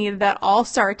like he needed that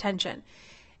all-star attention.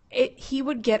 He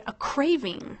would get a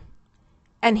craving,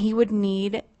 and he would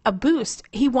need a boost.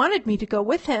 He wanted me to go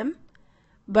with him,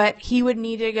 but he would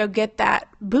need to go get that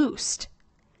boost.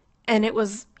 And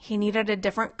he needed a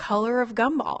different color of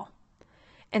gumball.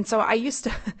 And so I used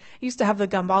to have the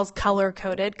gumballs color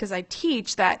coded, because I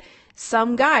teach that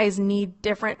some guys need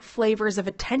different flavors of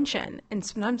attention, and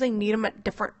sometimes they need them at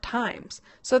different times.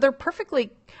 So they're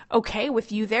perfectly okay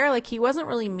with you there. Like, he wasn't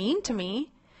really mean to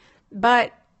me,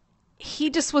 but he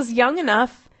just was young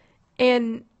enough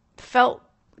and felt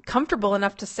comfortable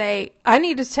enough to say, I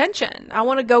need attention. I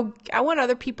want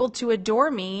other people to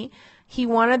adore me. He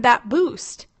wanted that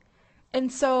boost.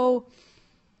 And so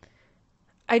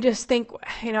I just think,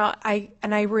 I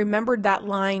remembered that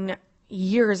line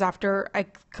years after I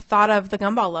thought of the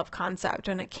Gumball Love concept.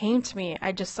 When it came to me,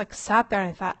 I just sat there and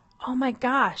I thought, oh my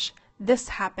gosh, this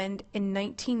happened in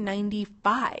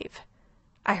 1995.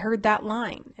 I heard that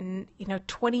line, and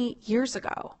 20 years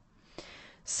ago.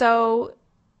 So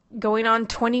going on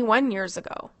 21 years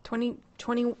ago,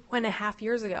 21 and a half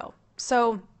years ago.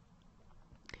 So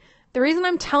the reason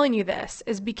I'm telling you this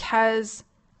is because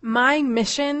my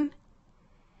mission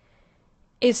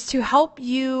is to help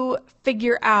you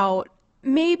figure out,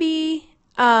 maybe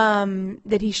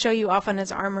Did he show you off on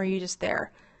his arm, or are you just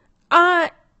there?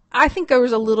 I think there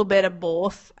was a little bit of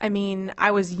both. I mean,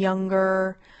 I was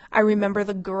younger. I remember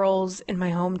the girls in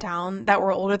my hometown that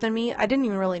were older than me. I didn't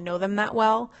even really know them that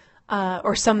well,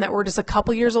 or some that were just a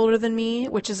couple years older than me,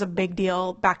 which is a big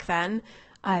deal back then.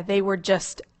 They were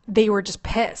just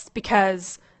pissed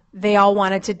because they all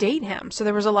wanted to date him. So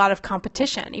there was a lot of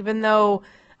competition, even though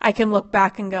I can look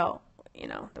back and go,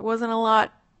 there wasn't a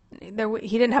lot. He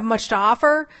didn't have much to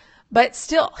offer, but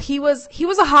still, he was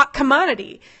a hot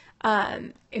commodity.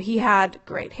 He had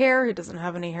great hair. He doesn't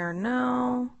have any hair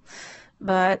now,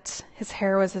 but his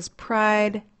hair was his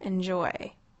pride and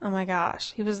joy. Oh my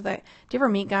gosh. Do you ever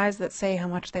meet guys that say how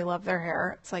much they love their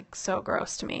hair? It's like so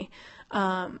gross to me.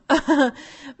 But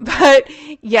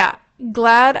yeah,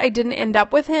 glad I didn't end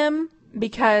up with him,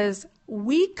 because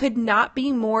we could not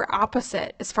be more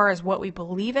opposite as far as what we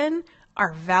believe in,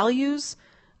 our values,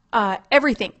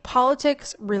 everything,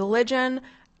 politics, religion,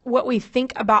 what we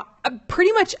think about,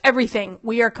 pretty much everything.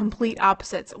 We are complete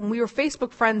opposites. We were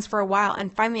Facebook friends for a while,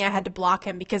 and finally I had to block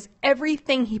him because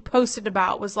everything he posted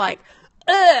about was like,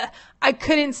 ugh, I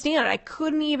couldn't stand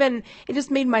it. It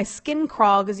just made my skin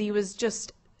crawl because he was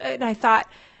just, and I thought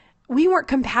we weren't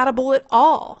compatible at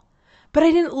all. But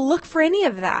I didn't look for any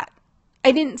of that.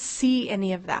 I didn't see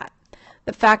any of that.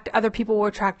 The fact other people were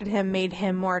attracted to him made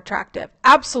him more attractive.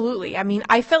 Absolutely. I mean,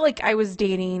 I felt like I was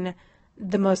dating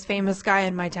the most famous guy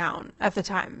in my town at the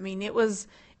time. I mean, it was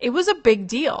a big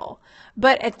deal.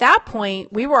 But at that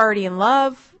point, we were already in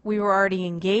love. We were already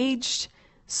engaged.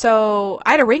 So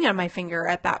I had a ring on my finger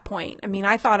at that point. I mean,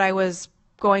 I thought I was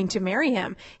going to marry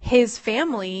him. His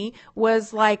family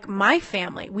was like my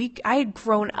family. I had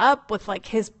grown up with like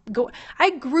I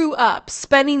grew up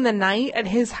spending the night at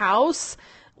his house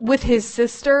with his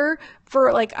sister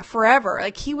for like forever.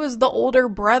 Like he was the older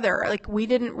brother. Like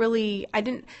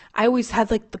I always had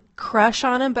like the crush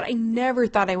on him, but I never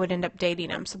thought I would end up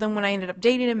dating him. So then when I ended up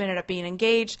dating him, ended up being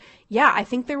engaged. Yeah, I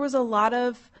think there was a lot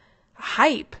of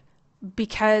hype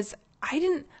because I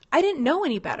didn't know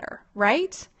any better,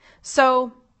 right?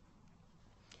 So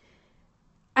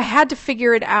I had to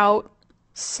figure it out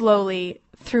slowly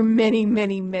through many,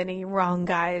 many, many wrong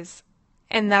guys.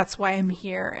 And that's why I'm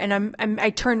here. And I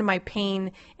turned my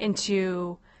pain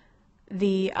into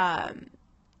I'm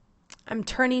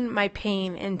turning my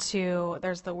pain into,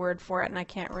 there's the word for it, and I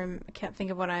can't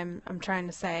think of what I'm trying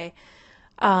to say.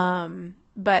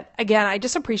 But again, I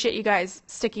just appreciate you guys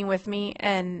sticking with me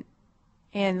and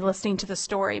listening to the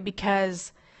story,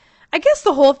 because I guess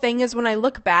the whole thing is, when I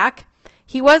look back,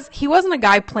 he wasn't a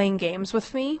guy playing games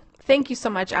with me. Thank you so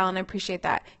much, Alan. I appreciate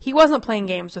that. He wasn't playing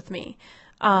games with me.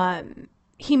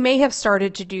 He may have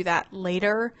started to do that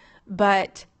later,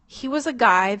 but he was a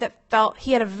guy that felt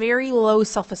he had a very low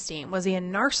self-esteem. Was he a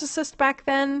narcissist back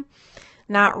then?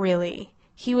 Not really.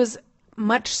 He was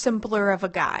much simpler of a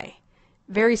guy.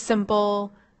 Very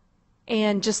simple,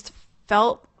 and just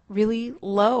felt really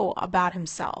low about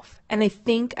himself. And I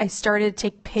think I started to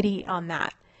take pity on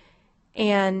that.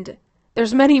 And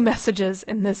there's many messages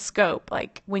in this scope,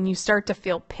 like when you start to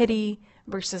feel pity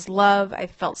versus love. I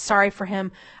felt sorry for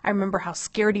him. I remember how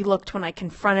scared he looked when I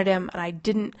confronted him, and I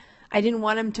didn't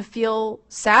want him to feel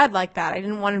sad like that. I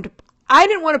didn't want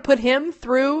to put him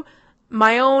through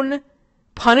my own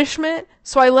punishment,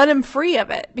 so I let him free of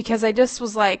it, because I just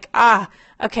was like,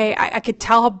 okay, I could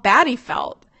tell how bad he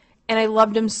felt, and I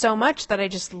loved him so much that I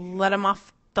just let him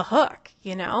off the hook,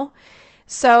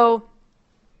 So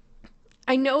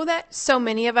I know that so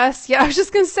many of us, I was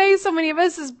just going to say, so many of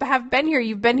us have been here.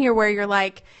 You've been here where you're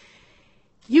like,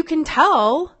 you can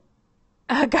tell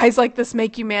guys like this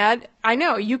make you mad. I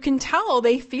know, you can tell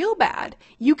they feel bad.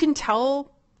 You can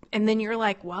tell, and then you're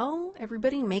like, well,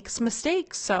 everybody makes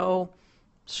mistakes, so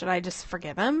should I just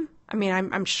forgive him? I mean,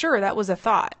 I'm sure that was a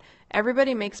thought.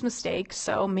 Everybody makes mistakes,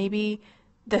 so maybe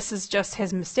this is just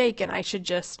his mistake and I should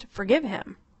just forgive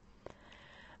him.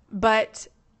 But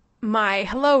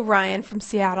hello, Ryan from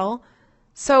Seattle.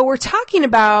 So we're talking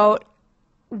about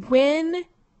when,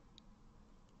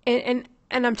 and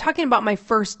I'm talking about my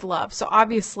first love. So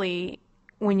obviously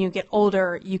when you get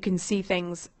older, you can see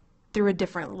things through a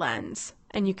different lens,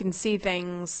 and you can see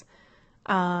things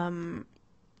with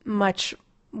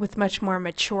much more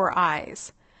mature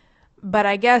eyes. But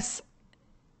I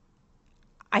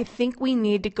think we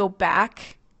need to go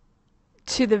back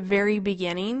to the very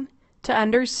beginning to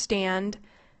understand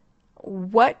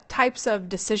what types of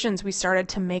decisions we started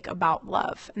to make about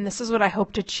love. And this is what I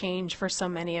hope to change for so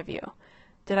many of you.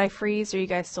 Did I freeze? Are you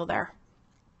guys still there?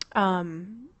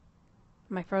 Am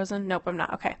I frozen? Nope, I'm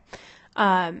not. Okay.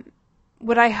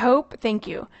 What I hope, thank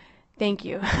you.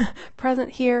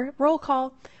 Present here, roll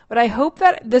call. what I hope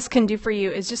that this can do for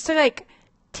you is just to like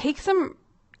take some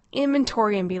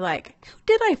inventory and be like, who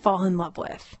did I fall in love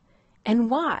with and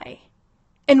why?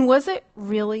 And was it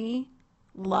really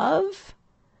love?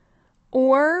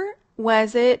 Or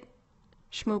was it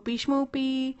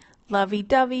schmoopy,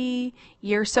 lovey-dovey,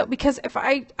 you're so, because if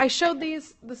I showed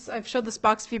I've showed this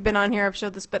box, if you've been on here, I've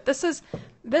showed this, but this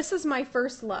is my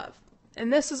first love.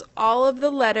 And this is all of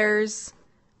the letters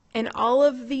and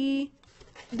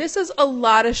this is a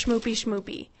lot of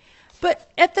schmoopy.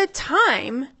 But at the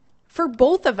time, for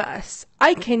both of us,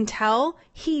 I can tell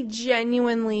he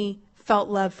genuinely felt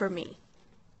love for me.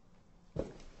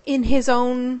 In his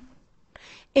own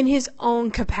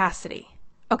capacity.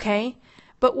 Okay?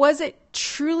 But was it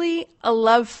truly a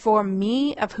love for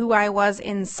me of who I was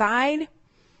inside?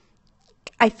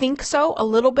 I think so, a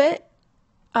little bit.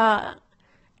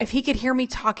 If he could hear me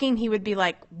talking, he would be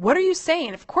like, what are you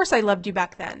saying? Of course I loved you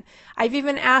back then. I've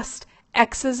even asked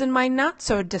exes in my not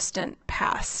so distant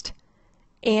past.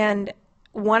 And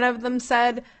one of them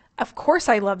said, of course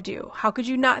I loved you. How could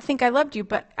you not think I loved you?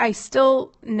 But I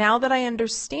still, now that I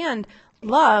understand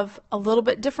love a little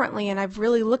bit differently, and I've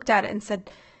really looked at it and said,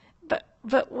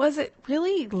 but was it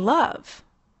really love?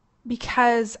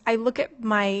 Because I look at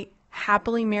my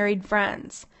happily married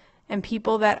friends and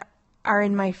people that are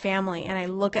in my family, and I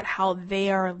look at how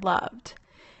they are loved.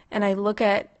 And I look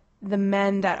at the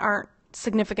men that aren't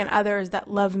significant others that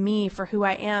love me for who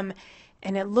I am,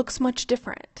 and it looks much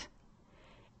different.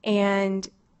 And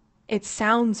it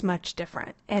sounds much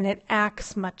different, and it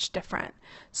acts much different.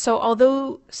 So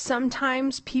although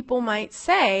sometimes people might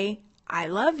say, I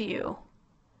love you,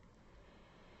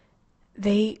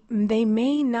 they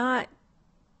may not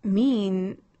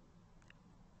mean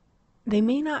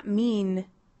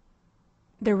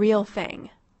the real thing.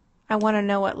 I want to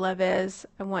know what love is.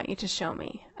 I want you to show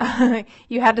me.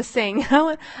 You had to sing. I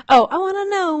want to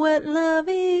know what love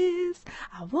is.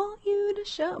 I want you to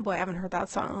show. Boy, I haven't heard that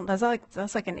song. That's like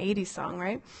an 80s song,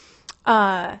 right?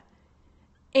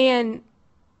 And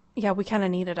yeah, we kind of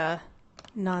needed a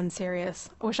non-serious.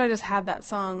 I wish I just had that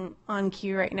song on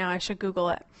cue right now. I should Google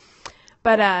it.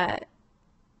 But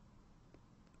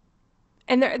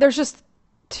and there's just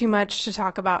too much to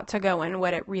talk about to go in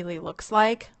what it really looks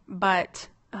like. But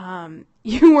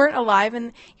you weren't alive in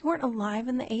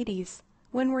the 80s.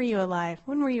 When were you alive?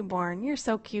 When were you born? You're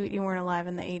so cute. You weren't alive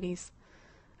in the 80s.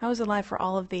 I was alive for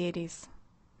all of the 80s.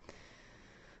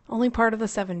 Only part of the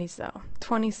 70s though.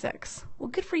 26. Well,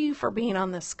 good for you for being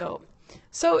on this scope.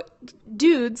 So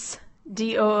dudes,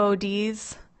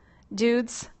 DOODs,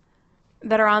 dudes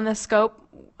that are on this scope,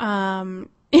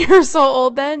 you're so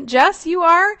old then. Jess, you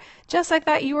are? Jess, I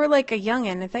thought you were like a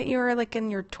youngin'. I thought you were like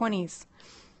in your 20s.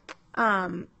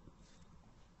 I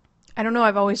don't know.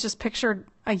 I've always just pictured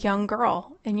a young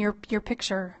girl in your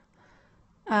picture.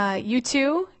 You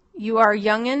too? You are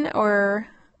youngin', or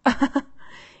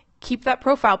keep that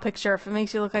profile picture if it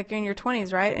makes you look like you're in your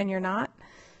 20s, right? And you're not.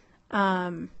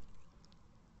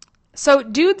 So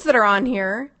dudes that are on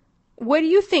here, what do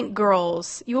you think,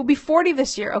 girls? You will be 40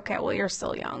 this year. Okay, well, you're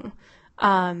still young.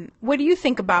 What do you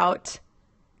think about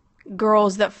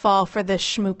girls that fall for this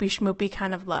schmoopy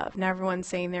kind of love? Now everyone's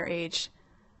saying their age.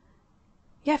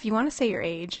 Yeah, if you want to say your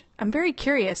age. I'm very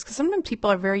curious because sometimes people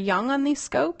are very young on these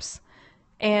scopes,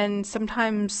 and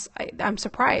sometimes I'm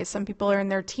surprised. Some people are in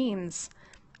their teens.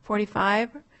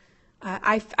 45.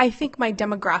 I think my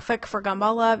demographic for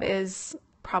Gumball Love is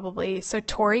probably, so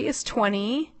Tori is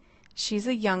 20. She's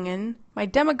a youngin'. My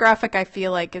demographic, I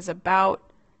feel like, is about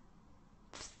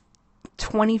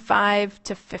 25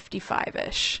 to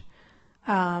 55-ish.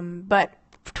 But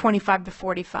 25 to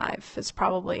 45 is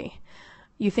probably...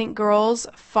 You think girls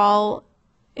fall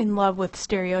in love with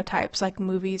stereotypes like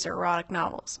movies or erotic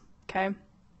novels, okay?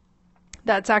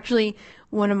 That's actually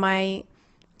one of my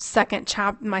second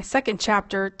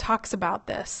chapter talks about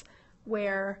this,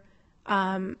 where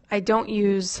I don't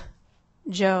use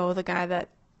Joe, the guy that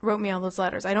wrote me all those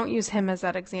letters. I don't use him as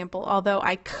that example, although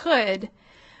I could,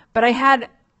 but I had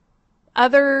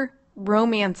other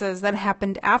romances that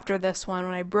happened after this one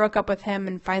when I broke up with him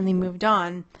and finally moved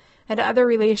on. I had other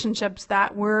relationships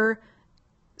that were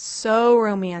so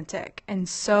romantic and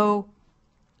so,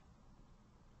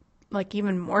 like,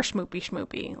 even more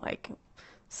schmoopy. Like,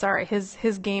 sorry,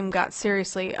 his game got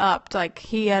seriously upped. Like,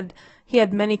 he had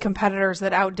many competitors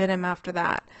that outdid him after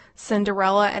that.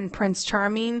 Cinderella and Prince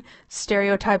Charming,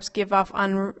 stereotypes give off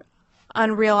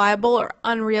unreliable or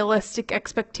unrealistic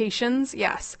expectations.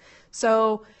 Yes.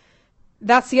 So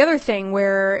that's the other thing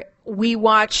where we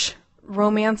watch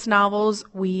romance novels,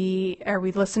 we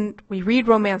read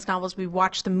romance novels, we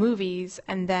watch the movies,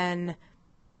 and then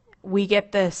we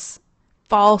get this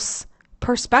false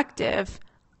perspective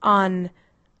on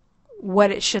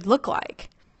what it should look like.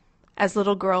 As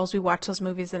little girls, we watch those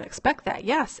movies and expect that.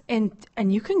 Yes. And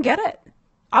you can get it.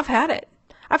 I've had it.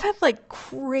 I've had like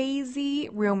crazy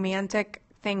romantic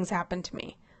things happen to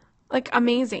me. Like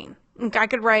amazing. Like I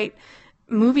could write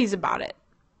movies about it.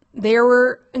 They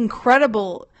were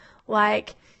incredible.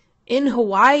 Like in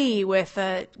Hawaii with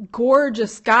a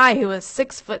gorgeous guy who was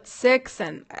 6'6",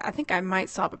 and I think I might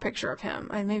still have a picture of him.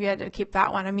 Maybe I did keep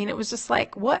that one. I mean, it was just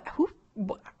like, what? Who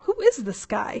is this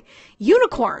guy?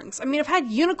 Unicorns. I mean, I've had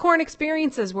unicorn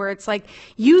experiences where it's like,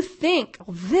 you think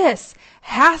this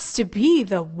has to be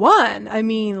the one. I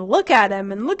mean, look at him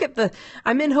and look at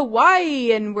I'm in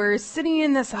Hawaii and we're sitting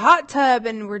in this hot tub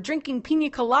and we're drinking pina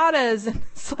coladas. And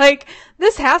it's like,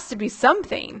 this has to be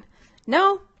something.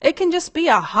 No, it can just be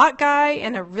a hot guy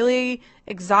in a really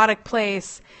exotic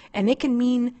place, and it can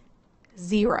mean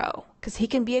zero because he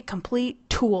can be a complete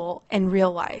tool in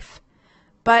real life.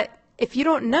 But if you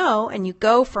don't know and you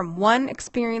go from one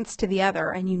experience to the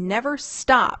other and you never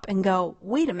stop and go,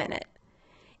 wait a minute,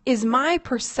 is my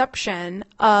perception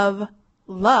of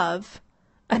love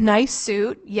a nice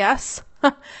suit? Yes.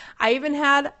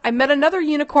 I met another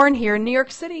unicorn here in New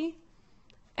York City,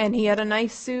 and he had a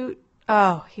nice suit.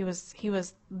 Oh, he was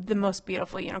the most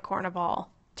beautiful unicorn of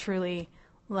all, truly.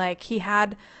 Like, he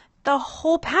had the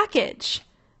whole package.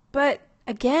 But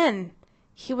again,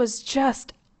 he was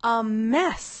just a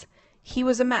mess. He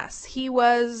was a mess. He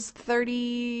was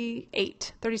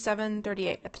 37,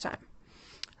 38 at the time.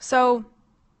 So,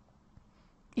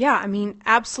 yeah, I mean,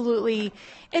 absolutely.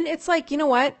 And it's like, you know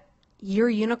what? Your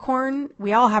unicorn,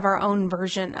 we all have our own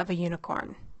version of a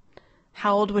unicorn.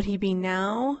 How old would he be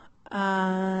now?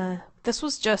 This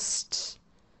was just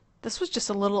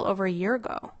a little over a year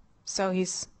ago. So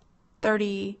he's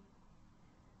 38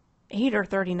 or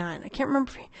 39. I can't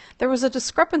remember. There was a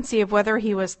discrepancy of whether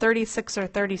he was 36 or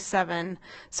 37.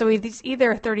 So he's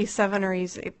either 37 or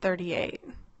he's 38.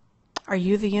 Are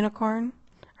you the unicorn?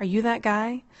 Are you that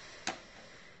guy?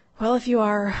 Well, if you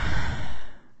are,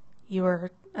 you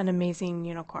are an amazing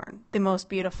unicorn. The most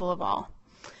beautiful of all.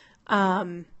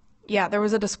 Yeah, there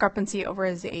was a discrepancy over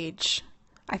his age.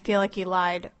 I feel like he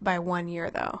lied by 1 year,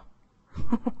 though.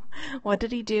 What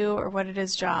did he do, or what did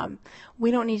his job? We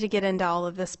don't need to get into all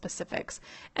of the specifics.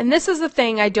 And this is the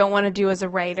thing I don't want to do as a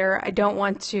writer. I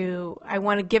want to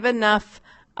give enough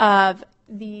of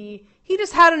he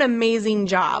just had an amazing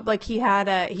job. Like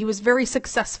he was very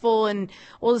successful in,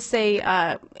 we'll just say,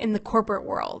 in the corporate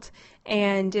world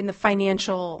and in the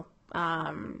financial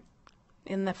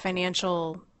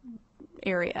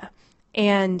area.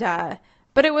 And,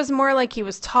 but it was more like he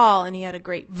was tall and he had a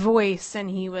great voice and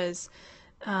he was,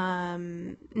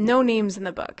 no names in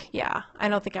the book. Yeah. I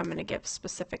don't think I'm going to give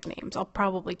specific names. I'll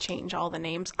probably change all the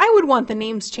names. I would want the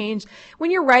names changed.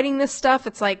 When you're writing this stuff,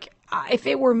 it's like, if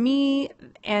it were me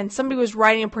and somebody was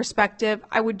writing a perspective,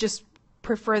 I would just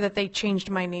prefer that they changed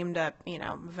my name to,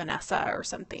 Vanessa or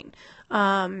something.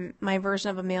 My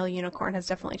version of a male unicorn has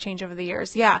definitely changed over the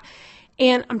years. Yeah.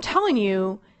 And I'm telling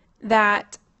you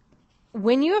that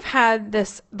when you have had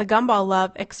the Gumball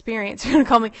love experience, you're going to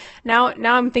call me, now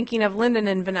I'm thinking of Lyndon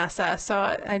and Vanessa,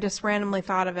 so I just randomly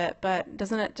thought of it, but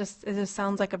it just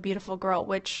sounds like a beautiful girl,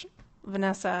 which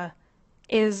Vanessa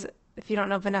is. If you don't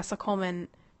know Vanessa Coleman,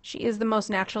 she is the most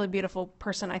naturally beautiful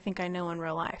person I think I know in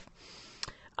real life.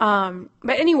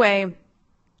 But anyway,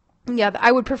 yeah,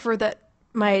 I would prefer that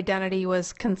my identity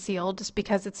was concealed just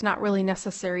because it's not really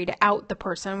necessary to out the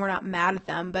person. We're not mad at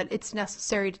them, but it's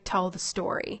necessary to tell the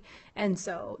story. And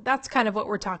so that's kind of what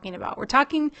we're talking about. We're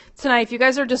talking tonight, if you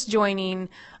guys are just joining,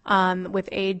 with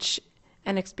age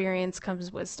and experience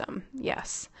comes wisdom.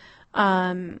 Yes.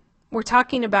 We're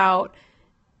talking about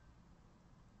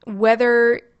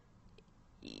whether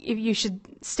if you should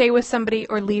stay with somebody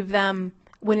or leave them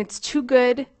when it's too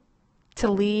good to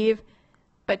leave,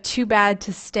 but too bad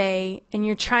to stay, and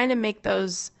you're trying to make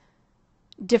those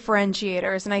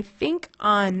differentiators. And I think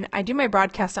I do my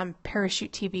broadcast on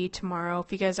Parachute TV tomorrow.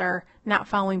 If you guys are not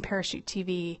following Parachute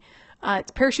TV,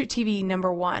 it's Parachute TV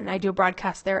 #1. I do a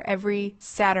broadcast there every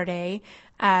Saturday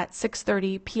at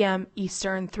 6:30 p.m.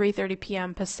 Eastern, 3:30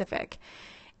 p.m. Pacific.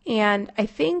 And I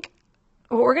think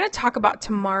what we're going to talk about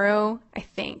tomorrow,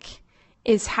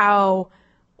 is how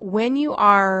when you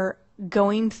are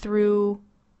going through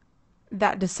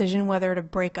that decision whether to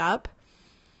break up,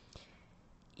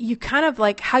 you kind of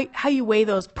like how you weigh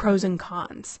those pros and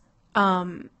cons.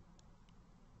 And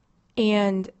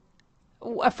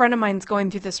a friend of mine's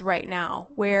going through this right now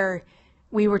where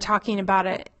we were talking about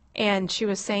it, and she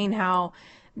was saying how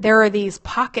there are these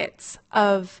pockets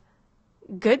of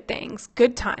good things,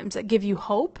 good times that give you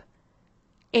hope,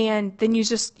 And then you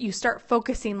start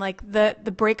focusing, like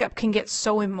the breakup can get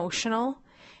so emotional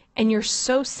and you're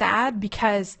so sad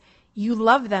because you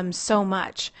love them so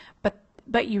much,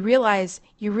 but you realize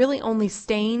you're really only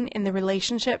staying in the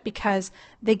relationship because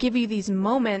they give you these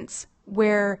moments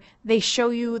where they show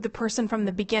you the person from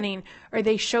the beginning, or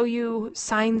they show you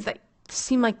signs that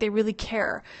seem like they really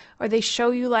care, or they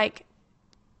show you like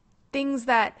things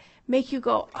that make you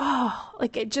go, oh,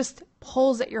 like it just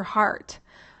pulls at your heart.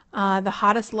 The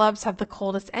hottest loves have the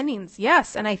coldest endings.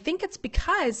 Yes. And I think it's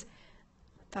because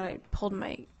I thought I pulled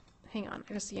hang on,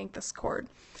 I just yanked this cord.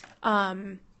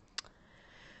 Hope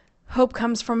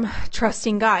comes from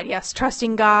trusting God. Yes.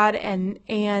 Trusting God.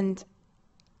 And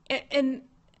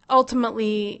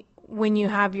ultimately when you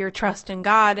have your trust in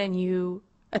God and you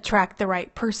attract the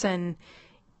right person,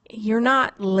 you're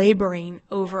not laboring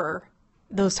over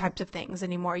those types of things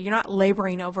anymore. You're not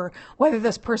laboring over whether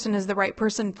this person is the right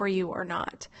person for you or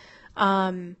not.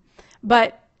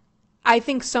 But I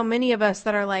think so many of us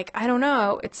that are like, I don't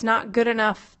know, it's not good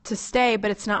enough to stay,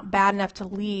 but it's not bad enough to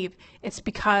leave. It's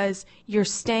because you're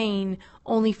staying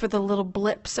only for the little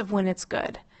blips of when it's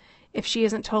good. If she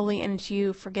isn't totally into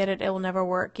you, forget it. It will never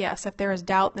work. Yes. If there is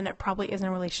doubt, then it probably isn't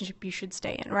a relationship you should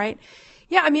stay in, right?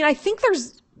 Yeah. I mean, I think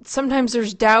sometimes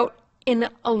there's doubt in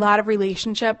a lot of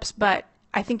relationships, but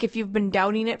I think if you've been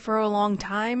doubting it for a long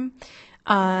time,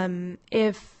 I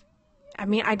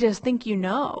just think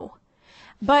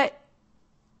but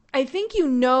I think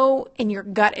in your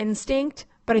gut instinct,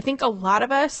 but I think a lot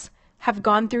of us have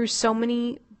gone through so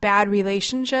many bad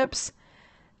relationships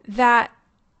that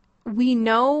we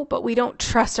know, but we don't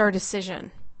trust our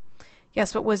decision.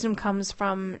 Yes, but wisdom comes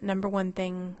from number one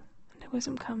thing.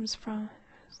 Wisdom comes from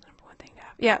number one thing to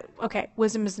have. Yeah, okay.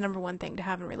 Wisdom is the number one thing to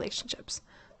have in relationships.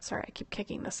 Sorry, I keep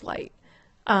kicking this light.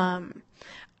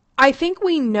 I think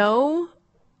we know.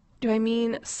 Do I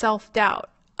mean self-doubt?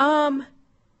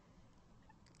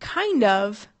 Kind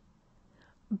of.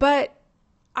 But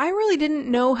I really didn't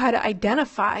know how to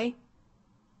identify.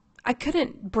 I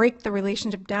couldn't break the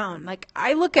relationship down. Like,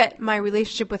 I look at my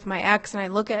relationship with my ex and I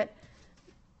look at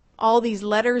all these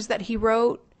letters that he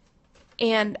wrote,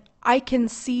 and I can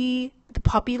see the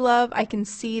puppy love. I can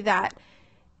see that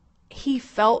he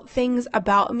felt things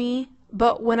about me,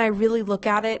 but when I really look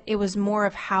at it, it was more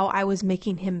of how I was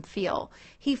making him feel.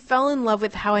 He fell in love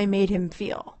with how I made him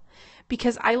feel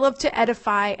because I love to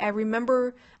edify. I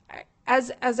remember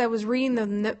as I was reading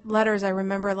the letters, I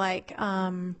remember like,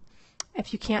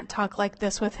 if you can't talk like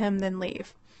this with him, then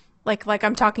leave. Like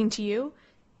I'm talking to you.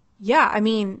 Yeah. I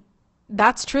mean,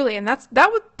 that's truly, and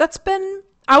that's been,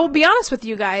 I will be honest with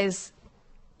you guys.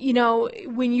 You know,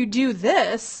 when you do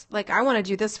this, like I want to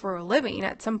do this for a living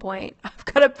at some point, I've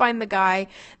got to find the guy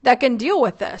that can deal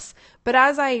with this. But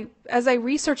as I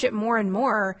research it more and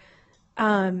more,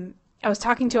 I was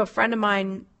talking to a friend of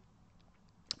mine,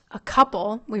 a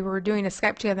couple, we were doing a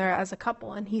Skype together as a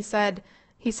couple. And he said,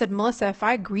 Melissa, if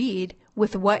I agreed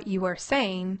with what you are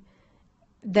saying,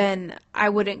 then I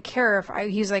wouldn't care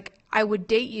he's like, I would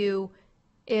date you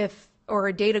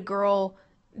or date a girl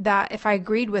that if I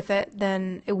agreed with it,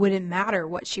 then it wouldn't matter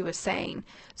what she was saying.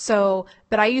 So,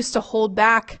 but I used to hold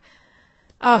back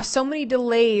so many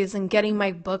delays in getting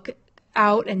my book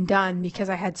out and done because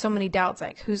I had so many doubts.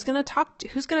 Like, who's going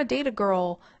to date a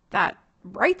girl that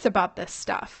writes about this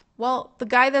stuff? Well, the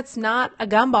guy that's not a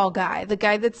gumball guy, the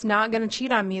guy that's not going to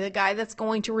cheat on me, the guy that's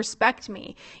going to respect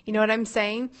me. You know what I'm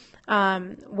saying?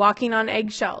 Walking on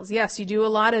eggshells. Yes, you do a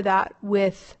lot of that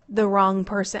with the wrong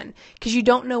person because you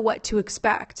don't know what to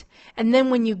expect. And then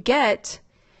when you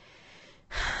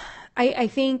I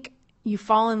think you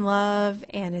fall in love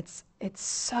and it's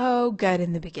so good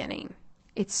in the beginning.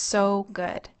 It's so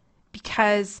good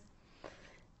because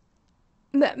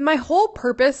my whole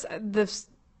purpose, this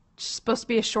is supposed to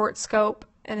be a short scope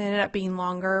and it ended up being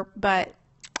longer, but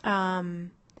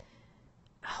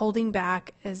holding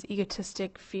back is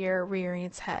egotistic fear rearing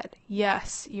its head.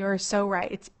 Yes, you're so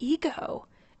right. It's ego.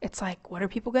 It's like, what are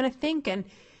people going to think? And,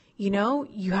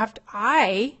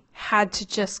 I had to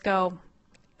just go,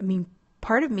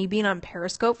 part of me being on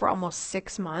Periscope for almost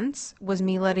 6 months was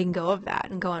me letting go of that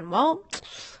and going, well,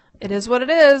 it is what it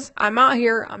is. I'm out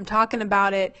here. I'm talking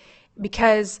about it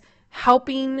because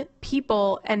helping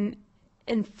people and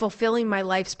fulfilling my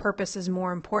life's purpose is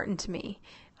more important to me.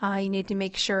 You need to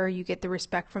make sure you get the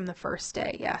respect from the first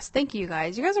day. Yes. Thank you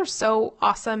guys. You guys are so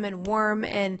awesome and warm.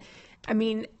 And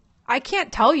I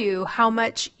can't tell you how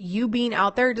much you being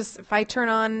out there, just if I turn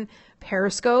on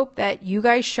Periscope, that you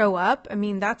guys show up.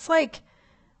 That's like,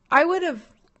 I would have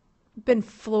been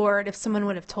floored if someone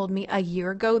would have told me a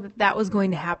year ago that was going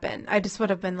to happen. I just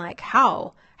would have been like,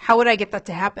 how how would I get that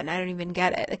to happen? I don't even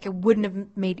get it. Like, it wouldn't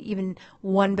have made even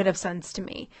one bit of sense to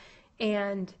me.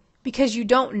 And because you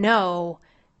don't know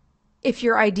if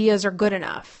your ideas are good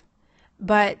enough.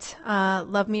 But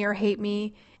love me or hate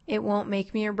me, it won't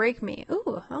make me or break me.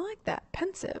 Ooh, I like that.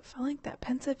 Pensive. I like that.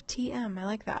 Pensive TM. I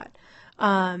like that.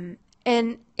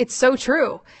 And it's so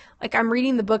true. Like, I'm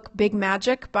reading the book Big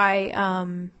Magic by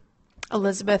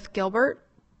Elizabeth Gilbert.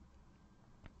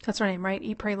 That's her name, right?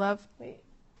 Eat, Pray, Love. Wait.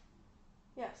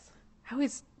 Yes. I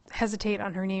always hesitate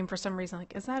on her name for some reason.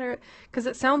 Like, is that her? Because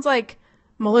it sounds like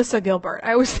Melissa Gilbert.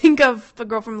 I always think of the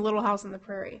girl from Little House on the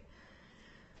Prairie,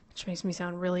 which makes me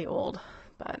sound really old,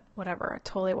 but whatever. I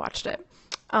totally watched it.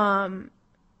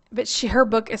 But her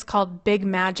book is called Big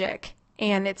Magic,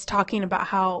 and it's talking about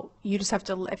how you just have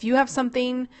to, if you have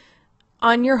something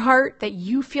on your heart that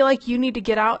you feel like you need to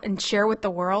get out and share with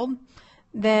the world,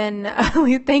 then,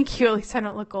 thank you, at least I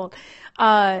don't look old,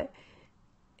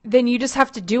 then you just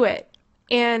have to do it.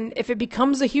 And if it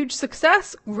becomes a huge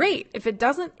success, great. If it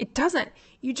doesn't, it doesn't.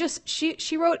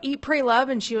 She wrote Eat, Pray, Love,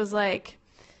 and she was like,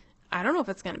 I don't know if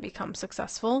it's going to become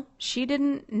successful. She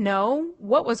didn't know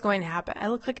what was going to happen. I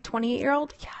look like a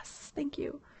 28-year-old? Yes, thank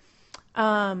you.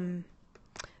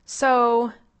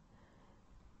 So,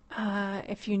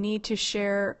 if you need to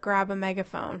share, grab a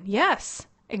megaphone. Yes,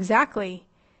 exactly.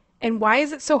 And why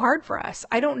is it so hard for us?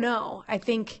 I don't know. I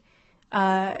think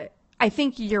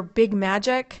your big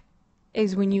magic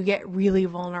is when you get really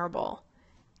vulnerable,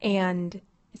 and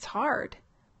it's hard.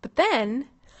 But then,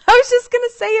 I was just going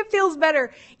to say it feels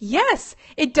better. Yes,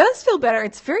 it does feel better.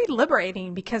 It's very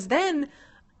liberating, because then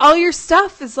all your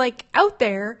stuff is like out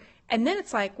there, and then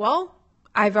it's like, well,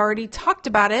 I've already talked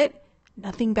about it.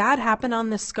 Nothing bad happened on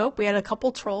this scope. We had a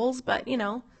couple trolls, but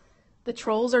the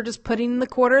trolls are just putting in the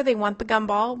quarter. They want the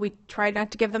gumball. We tried not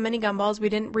to give them any gumballs. We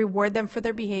didn't reward them for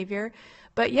their behavior.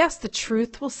 But yes, the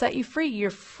truth will set you free.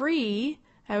 You're free.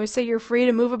 I always say you're free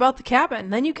to move about the cabin.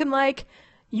 Then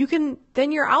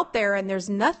then you're out there, and there's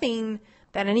nothing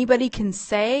that anybody can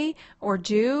say or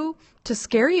do to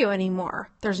scare you anymore.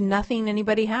 There's nothing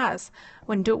anybody has.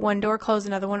 When one door closed,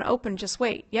 another one opened, just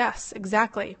wait. Yes,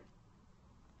 exactly.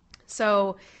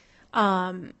 So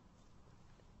many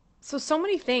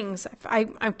things. I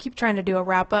keep trying to do a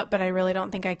wrap up, but I really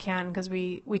don't think I can, because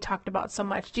we talked about so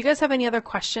much. Do you guys have any other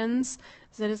questions?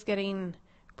 Because it is getting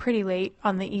pretty late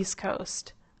on the East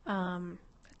Coast,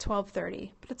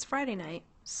 12:30, but it's Friday night,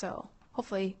 so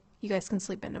hopefully you guys can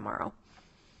sleep in tomorrow.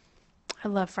 I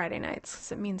love Friday nights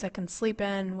because it means I can sleep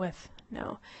in with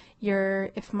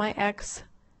if my ex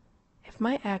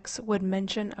would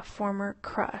mention a former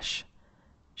crush,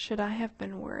 should I have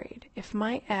been worried? If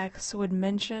my ex would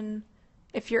mention,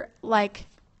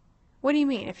 what do you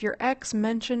mean? If your ex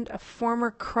mentioned a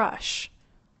former crush?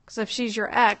 Because if she's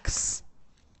your ex,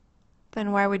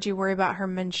 then why would you worry about her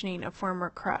mentioning a former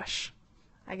crush?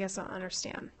 I guess I don't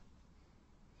understand.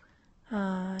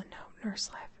 No, nurse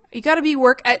life. You got to be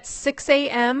work at 6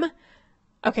 a.m.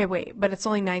 Okay, wait, but it's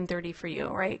only 9:30 for you,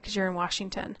 right? Because you're in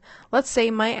Washington. Let's say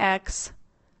my ex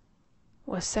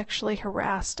was sexually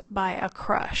harassed by a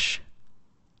crush.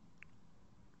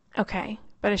 Okay,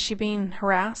 but is she being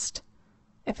harassed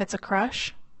if it's a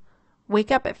crush?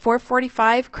 Wake up at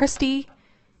 4:45. Christy,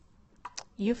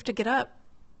 you have to get up.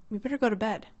 You better go to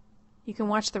bed. You can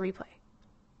watch the replay.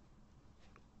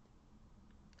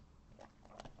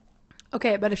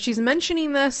 Okay, but if she's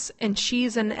mentioning this and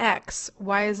she's an ex,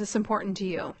 why is this important to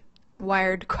you?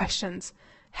 Wired questions.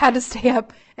 How to stay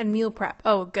up and meal prep.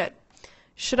 Oh, good.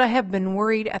 Should I have been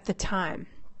worried at the time?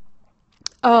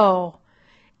 Oh,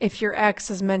 if your ex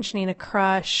is mentioning a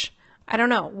crush, I don't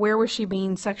know. Where was she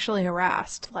being sexually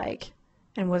harassed?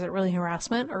 And was it really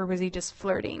harassment, or was he just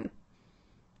flirting?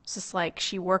 It's just like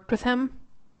she worked with him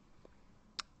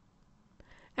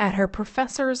at her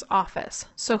professor's office.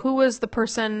 So who was the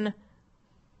person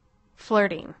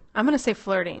flirting? I'm going to say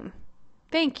flirting.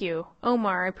 Thank you,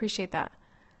 Omar. I appreciate that.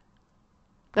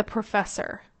 The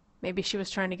professor. Maybe she was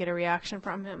trying to get a reaction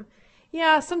from him.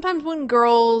 Yeah, sometimes when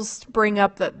girls bring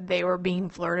up that they were being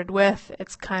flirted with,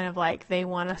 it's kind of like they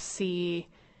want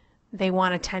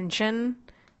attention.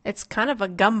 It's kind of a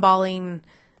gumballing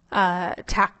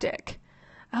tactic.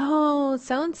 Oh,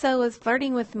 so-and-so was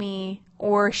flirting with me.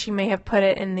 Or she may have put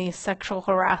it in the sexual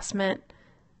harassment.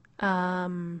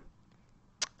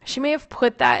 She may have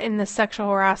put that in the sexual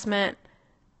harassment,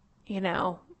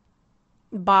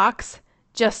 box,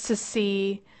 just to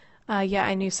see,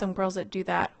 I knew some girls that do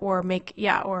that, or make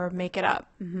it up.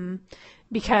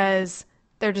 Because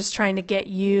they're just trying to get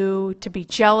you to be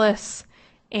jealous,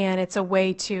 and it's a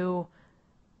way to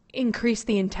increase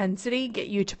the intensity, get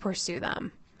you to pursue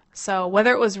them. So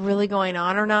whether it was really going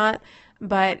on or not,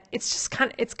 but it's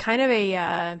kind of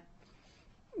a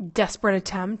desperate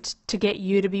attempt to get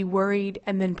you to be worried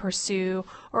and then pursue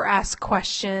or ask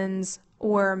questions,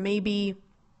 or maybe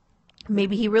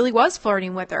he really was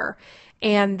flirting with her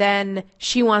and then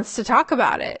she wants to talk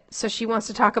about it. So she wants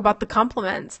to talk about the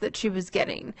compliments that she was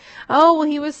getting. Oh, well,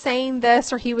 he was saying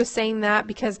this or he was saying that,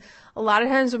 because a lot of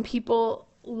times when people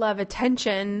love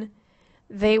attention,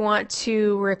 they want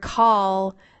to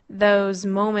recall those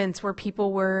moments where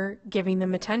people were giving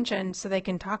them attention so they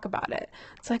can talk about it.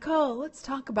 It's like, oh, let's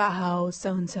talk about how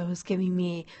so-and-so is giving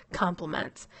me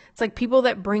compliments. It's like people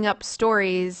that bring up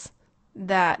stories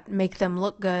that make them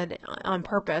look good on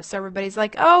purpose. Everybody's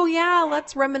like, oh yeah,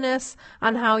 let's reminisce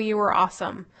on how you were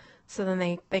awesome. So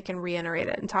then they can reiterate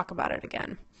it and talk about it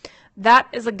again. That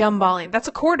is a gumballing. That's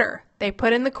a quarter. They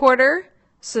put in the quarter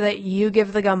so that you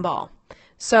give the gumball.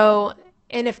 So,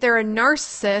 and if they're a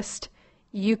narcissist,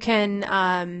 you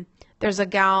can, there's a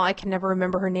gal, I can never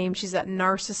remember her name. She's at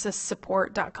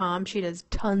narcissistsupport.com. She does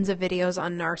tons of videos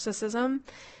on narcissism.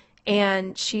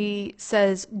 And she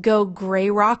says, go gray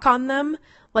rock on them.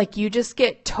 Like you just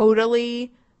get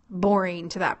totally boring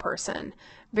to that person.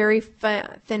 Very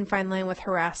thin fine line with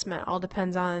harassment. All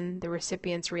depends on the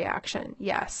recipient's reaction.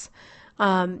 Yes.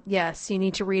 Yes, you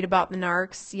need to read about the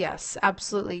narcs. Yes,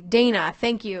 absolutely. Dana,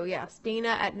 thank you. Yes,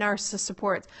 Dana at Narcissist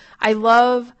Supports. I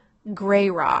love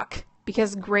gray rock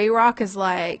because gray rock is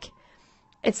like,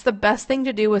 it's the best thing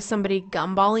to do with somebody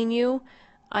gumballing you.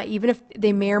 Even if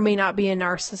they may or may not be a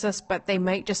narcissist, but they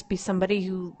might just be somebody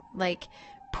who like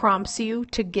prompts you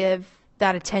to give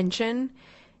that attention,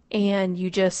 and you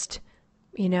just,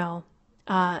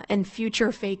 and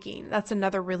future faking. That's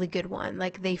another really good one.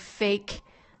 Like they fake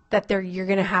that you're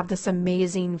going to have this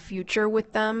amazing future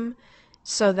with them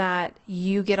so that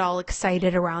you get all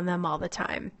excited around them all the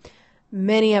time.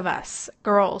 Many of us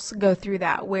girls go through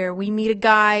that where we meet a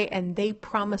guy and they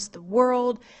promise the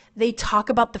world. They talk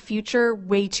about the future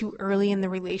way too early in the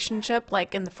relationship,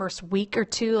 like in the first week or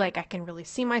two, like I can really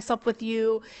see myself with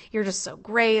you. You're just so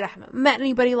great. I haven't met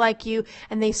anybody like you.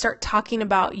 And they start talking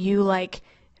about you like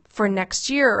for next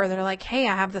year, or they're like, hey,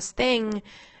 I have this thing,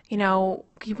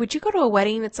 would you go to a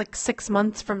wedding? It's like 6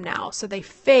 months from now. So they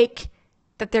fake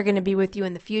that they're going to be with you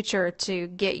in the future to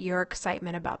get your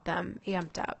excitement about them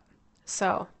amped up.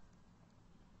 So,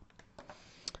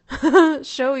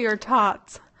 show your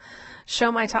tots.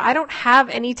 Show my tots. I don't have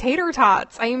any tater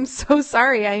tots. I am so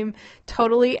sorry. I am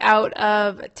totally out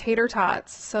of tater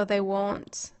tots. So they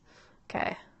won't.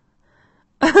 Okay.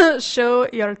 Show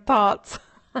your tots.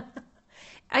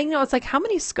 I know, it's like, how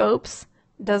many scopes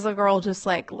does a girl just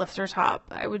like lift her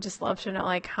top? I would just love to know,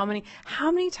 like, how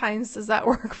many times does that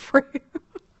work for you?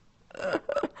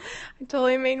 It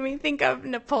totally made me think of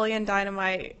Napoleon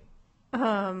Dynamite.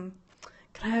 Can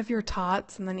I have your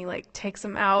tots? And then he like takes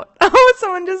them out. Oh,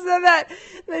 someone just said that.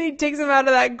 And then he takes them out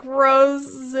of that gross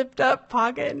zipped up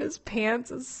pocket in his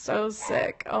pants. It's so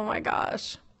sick. Oh my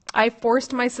gosh. I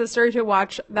forced my sister to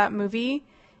watch that movie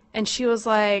and she was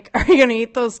like, are you going to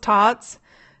eat those tots?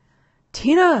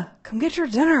 Tina, come get your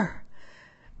dinner.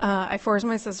 I forced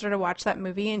my sister to watch that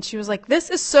movie and she was like, this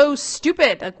is so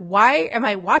stupid. Like, why am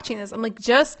I watching this? I'm like,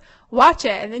 just watch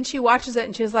it. And then she watches it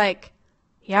and she's like,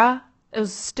 yeah, it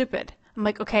was stupid. I'm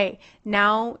like, okay,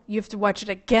 now you have to watch it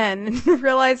again and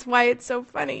realize why it's so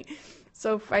funny.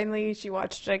 So finally she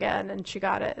watched it again and she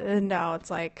got it. And now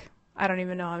it's like, I don't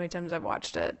even know how many times I've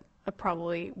watched it.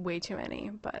 Probably way too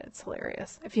many, but it's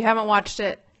hilarious. If you haven't watched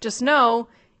it, just know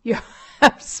you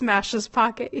have smashed this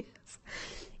pocket. Yes.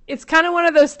 It's kind of one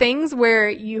of those things where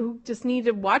you just need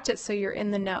to watch it so you're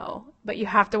in the know, but you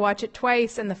have to watch it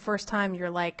twice. And the first time you're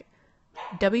like,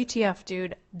 WTF,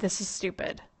 dude, this is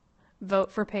stupid.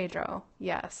 Vote for Pedro.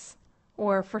 Yes.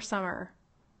 Or for Summer,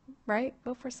 right?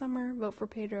 Vote for Summer, vote for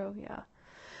Pedro. Yeah.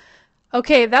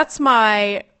 Okay. That's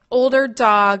my older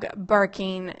dog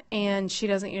barking, and she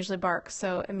doesn't usually bark.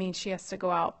 So it means she has to go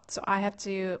out. So I have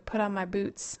to put on my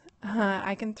boots.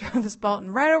 I can throw this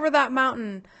Bolton right over that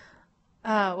mountain.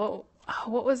 What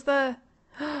was the,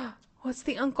 what's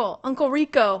the uncle? Uncle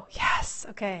Rico. Yes.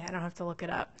 Okay. I don't have to look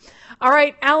it up. All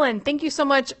right, Alan, thank you so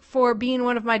much for being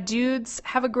one of my dudes.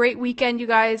 Have a great weekend, you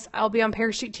guys. I'll be on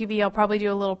Parachute TV. I'll probably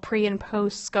do a little pre and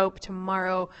post scope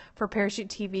tomorrow for Parachute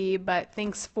TV, but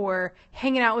thanks for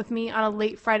hanging out with me on a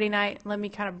late Friday night. Let me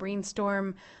kind of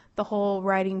brainstorm the whole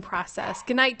writing process.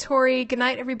 Good night, Tori. Good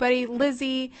night, everybody.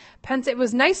 Lizzie, Pence. It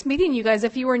was nice meeting you guys.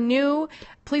 If you were new,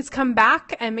 please come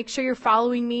back and make sure you're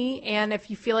following me. And if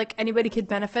you feel like anybody could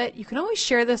benefit, you can always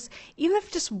share this. Even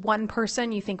if just one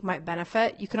person you think might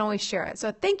benefit, you can always share it.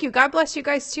 So thank you. God bless you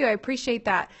guys too. I appreciate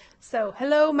that. So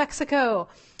hello, Mexico.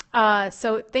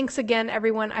 So thanks again,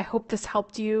 everyone. I hope this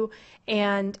helped you.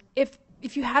 And if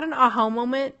you had an aha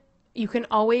moment, you can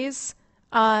always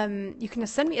you can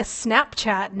send me a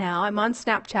Snapchat now. I'm on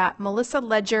Snapchat,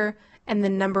 MelissaLeger and the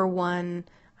number 1.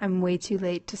 I'm way too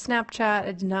late to Snapchat.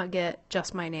 I did not get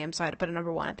just my name, so I had to put a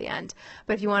number 1 at the end.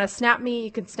 But if you want to snap me,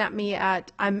 you can snap me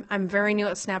at, I'm very new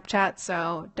at Snapchat,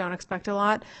 so don't expect a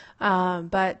lot.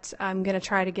 But I'm going to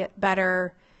try to get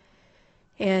better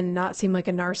and not seem like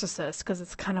a narcissist, because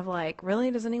it's kind of like,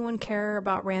 really, does anyone care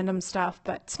about random stuff?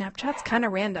 But Snapchat's kind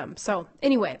of random. So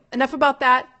anyway, enough about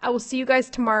that. I will see you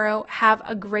guys tomorrow. Have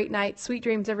a great night. Sweet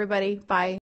dreams, everybody. Bye.